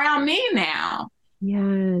is around me now.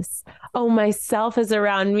 Yes. Oh, myself is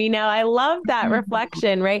around me now. I love that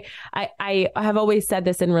reflection, right? I have always said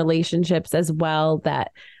this in relationships as well,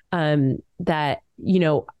 that I've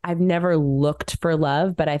never looked for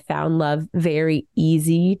love, but I found love very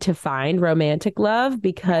easy to find, romantic love,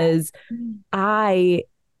 because I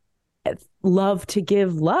love to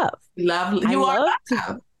give love.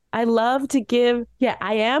 I love to give. Yeah,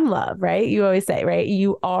 I am love, right? You always say, right?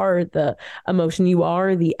 You are the emotion. You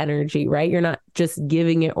are the energy, right? You're not just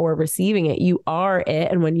giving it or receiving it. You are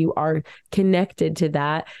it. And when you are connected to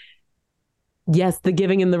that, yes, the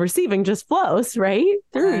giving and the receiving just flows right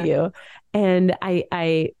through you. And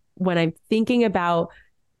when I'm thinking about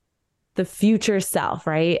the future self,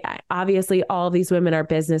 right? Obviously, all of these women are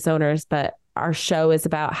business owners, but our show is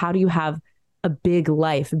about how do you have a big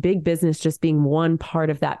life, big business just being one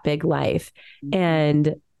part of that big life.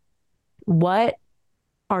 And what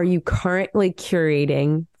are you currently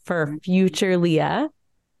curating for future Leah?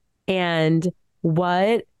 And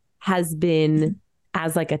what has been,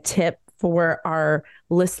 as like a tip for our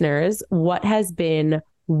listeners, what has been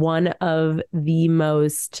one of the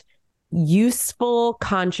most useful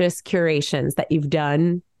conscious curations that you've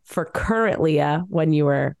done for current Leah when you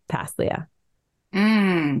were past Leah?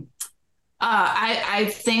 I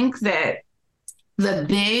think that the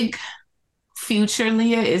big future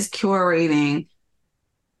Leah is curating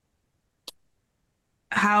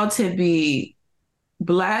how to be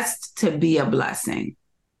blessed to be a blessing,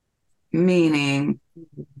 meaning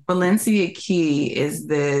Valencia Key is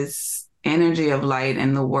this energy of light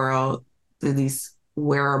in the world through these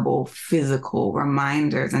wearable physical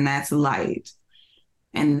reminders, and that's light.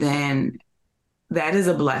 And then that is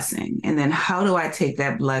a blessing. And then how do I take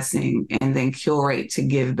that blessing and then curate to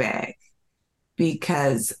give back?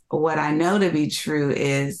 Because what I know to be true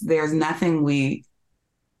is there's nothing we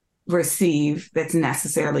receive that's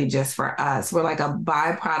necessarily just for us. We're like a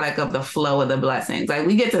byproduct of the flow of the blessings. Like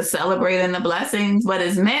we get to celebrate in the blessings, but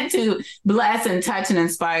it's meant to bless and touch and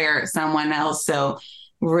inspire someone else. So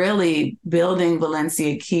really building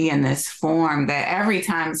Valencia Key in this form that every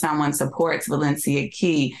time someone supports Valencia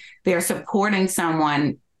Key, they're supporting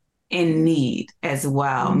someone in need as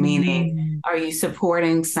well. Meaning, are you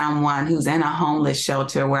supporting someone who's in a homeless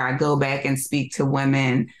shelter, where I go back and speak to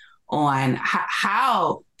women on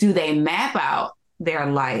how do they map out their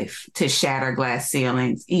life to shatter glass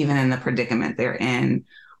ceilings, even in the predicament they're in?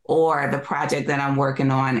 Or the project that I'm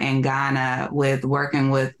working on in Ghana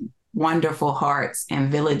working with wonderful hearts in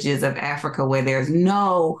villages of Africa where there's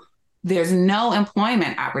no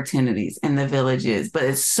employment opportunities in the villages, but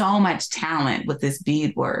it's so much talent with this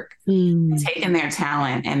beadwork. Taking their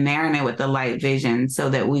talent and marrying it with the light vision so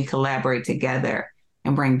that we collaborate together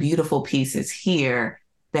and bring beautiful pieces here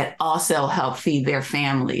that also help feed their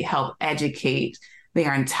family, help educate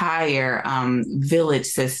their entire village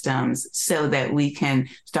systems so that we can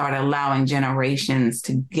start allowing generations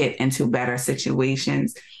to get into better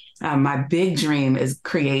situations. My big dream is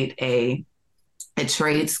create a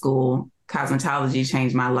trade school. Cosmetology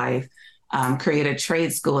changed my life. Create a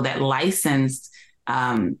trade school that licensed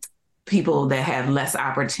people that have less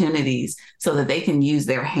opportunities so that they can use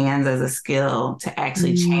their hands as a skill to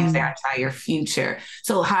actually change their entire future.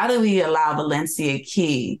 So how do we allow Valencia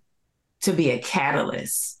Key to be a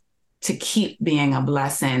catalyst to keep being a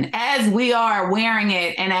blessing as we are wearing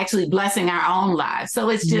it and actually blessing our own lives? So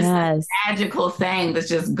it's just a magical thing that's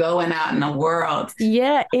just going out in the world.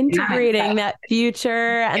 Yeah, integrating that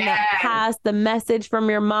future and that past, the message from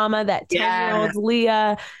your mama, that 10-year-old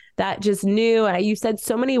Leah that just knew. And you said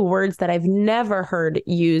so many words that I've never heard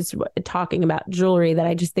used talking about jewelry that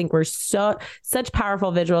I just think were such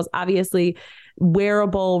powerful visuals. Obviously,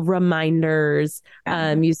 wearable reminders.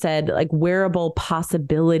 You said like wearable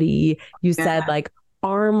possibility. You said like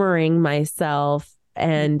armoring myself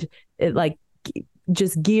and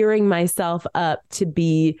just gearing myself up to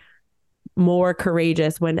be more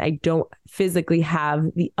courageous when I don't physically have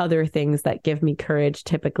the other things that give me courage.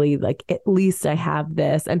 Typically, like at least I have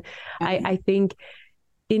this. And I think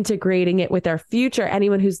integrating it with our future,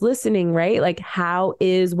 anyone who's listening, right? Like how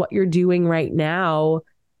is what you're doing right now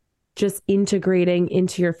just integrating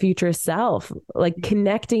into your future self, like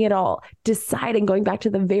connecting it all, deciding, going back to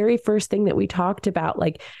the very first thing that we talked about,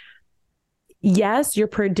 like, yes, your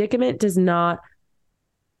predicament does not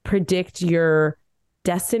predict your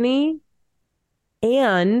destiny.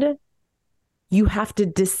 And you have to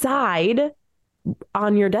decide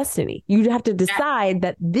on your destiny. You have to decide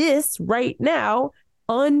that this right now,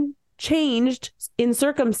 unchanged in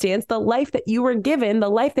circumstance, the life that you were given, the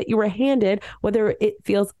life that you were handed, whether it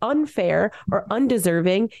feels unfair or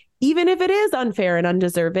undeserving, even if it is unfair and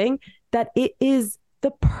undeserving, that it is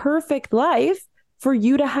the perfect life for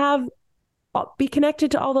you to have, be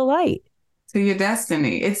connected to all the light. To your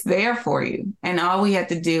destiny. It's there for you. And all we have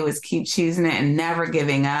to do is keep choosing it and never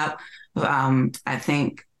giving up. I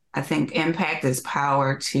think impact is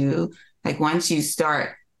power too. Like once you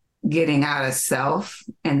start getting out of self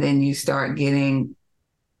and then you start getting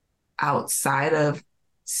outside of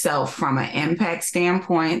self from an impact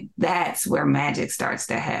standpoint, that's where magic starts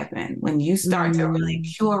to happen. When you start to really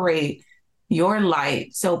curate your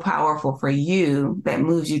light so powerful for you that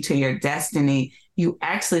moves you to your destiny, you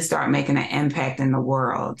actually start making an impact in the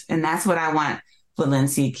world. And that's what I want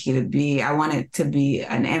Valencia Key to be. I want it to be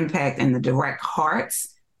an impact in the direct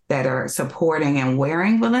hearts that are supporting and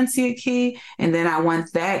wearing Valencia Key. And then I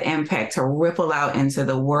want that impact to ripple out into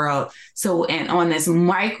the world. So, and on this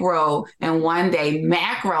micro and one day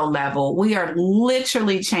macro level, we are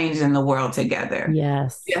literally changing the world together.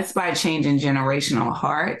 Yes. Just by changing generational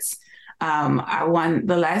hearts.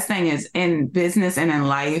 The last thing is in business and in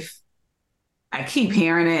life, I keep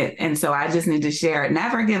hearing it. And so I just need to share it.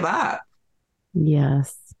 Never give up.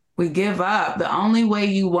 Yes. We give up. The only way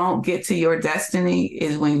you won't get to your destiny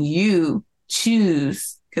is when you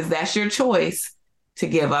choose, because that's your choice, to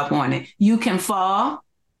give up on it. You can fall,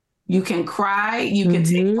 you can cry, you can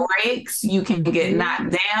take breaks, you can get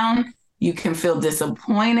knocked down, you can feel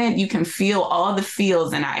disappointed, you can feel all the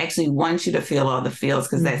feels. And I actually want you to feel all the feels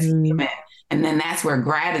because that's human. And then that's where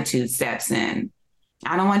gratitude steps in.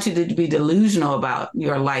 I don't want you to be delusional about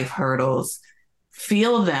your life hurdles.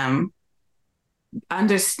 Feel them.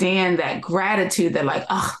 Understand that gratitude that like,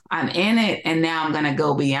 oh, I'm in it and now I'm going to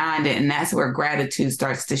go beyond it. And that's where gratitude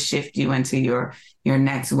starts to shift you into your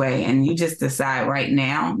next way. And you just decide right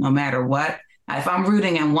now, no matter what, if I'm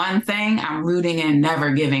rooting in one thing, I'm rooting in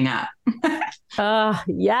never giving up.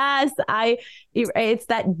 Yes. It's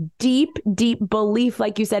that deep, deep belief.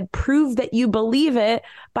 Like you said, prove that you believe it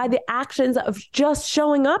by the actions of just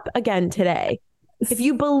showing up again today. If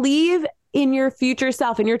you believe in your future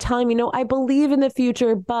self and you're telling me, no, I believe in the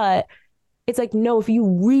future, but it's like, no, if you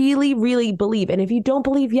really, really believe, and if you don't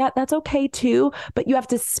believe yet, that's okay too, but you have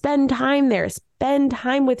to spend time there, spend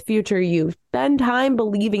time with future you, spend time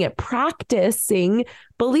believing it, practicing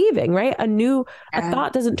believing, right? A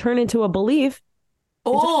thought doesn't turn into a belief.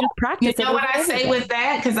 Oh, you know what I say with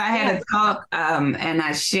that? Because I had a talk and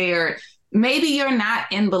I shared, maybe you're not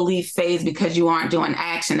in belief phase because you aren't doing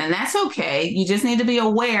action, and that's okay. You just need to be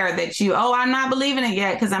aware that I'm not believing it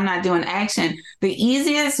yet because I'm not doing action. The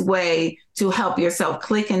easiest way to help yourself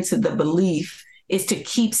click into the belief is to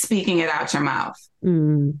keep speaking it out your mouth.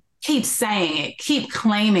 Keep saying it, keep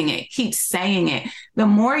claiming it, keep saying it. The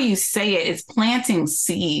more you say it, it's planting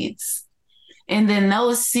seeds. And then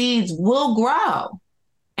those seeds will grow,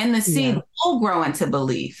 and the seed will grow into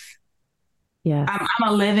belief. Yeah, I'm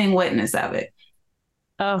a living witness of it.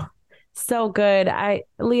 Oh, so good.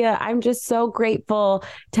 Leah, I'm just so grateful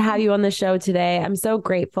to have you on the show today. I'm so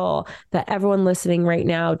grateful that everyone listening right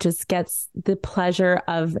now just gets the pleasure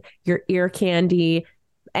of your ear candy.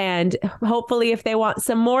 And hopefully if they want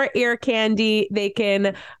some more ear candy, they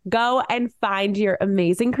can go and find your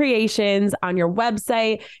amazing creations on your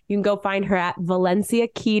website. You can go find her at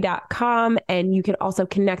valenciakey.com. And you can also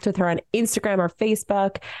connect with her on Instagram or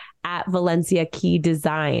Facebook at Valencia Key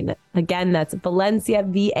Design. Again, that's Valencia,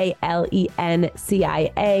 VALENCIA,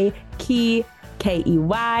 Key,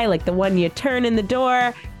 KEY, like the one you turn in the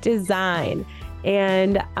door, design.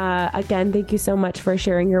 And again, thank you so much for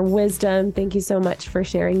sharing your wisdom. Thank you so much for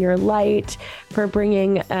sharing your light, for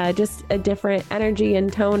bringing just a different energy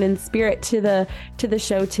and tone and spirit to the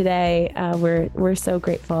show today. We're so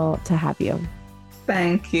grateful to have you.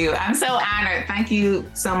 Thank you. I'm so honored. Thank you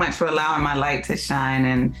so much for allowing my light to shine.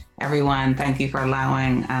 And everyone, thank you for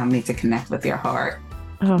allowing me to connect with your heart.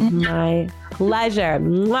 Oh, my pleasure.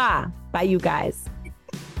 Mwah. Bye, you guys.